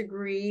this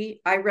degree,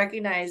 I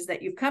recognize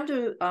that you've come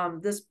to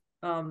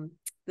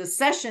this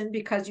session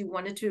because you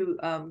wanted to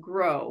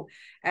grow.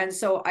 And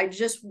so I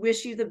just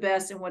wish you the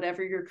best in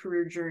whatever your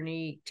career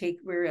journey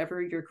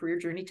wherever your career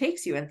journey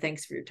takes you. And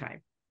thanks for your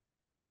time.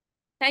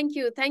 Thank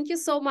you. Thank you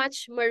so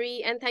much,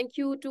 Marie. And thank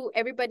you to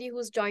everybody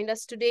who's joined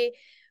us today.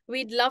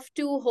 We'd love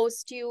to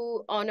host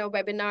you on a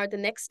webinar the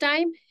next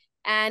time.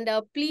 And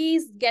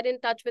please get in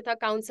touch with our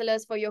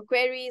counselors for your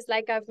queries.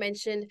 Like I've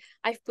mentioned,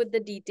 I've put the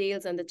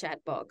details on the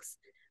chat box.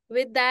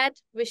 With that,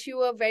 wish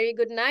you a very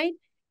good night.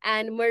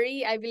 And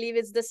Marie, I believe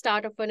it's the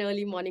start of an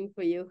early morning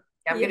for you.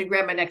 I'm going to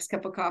grab my next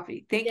cup of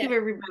coffee. Thank you,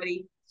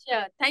 everybody.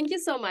 Sure. Thank you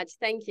so much.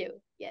 Thank you.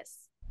 Yes.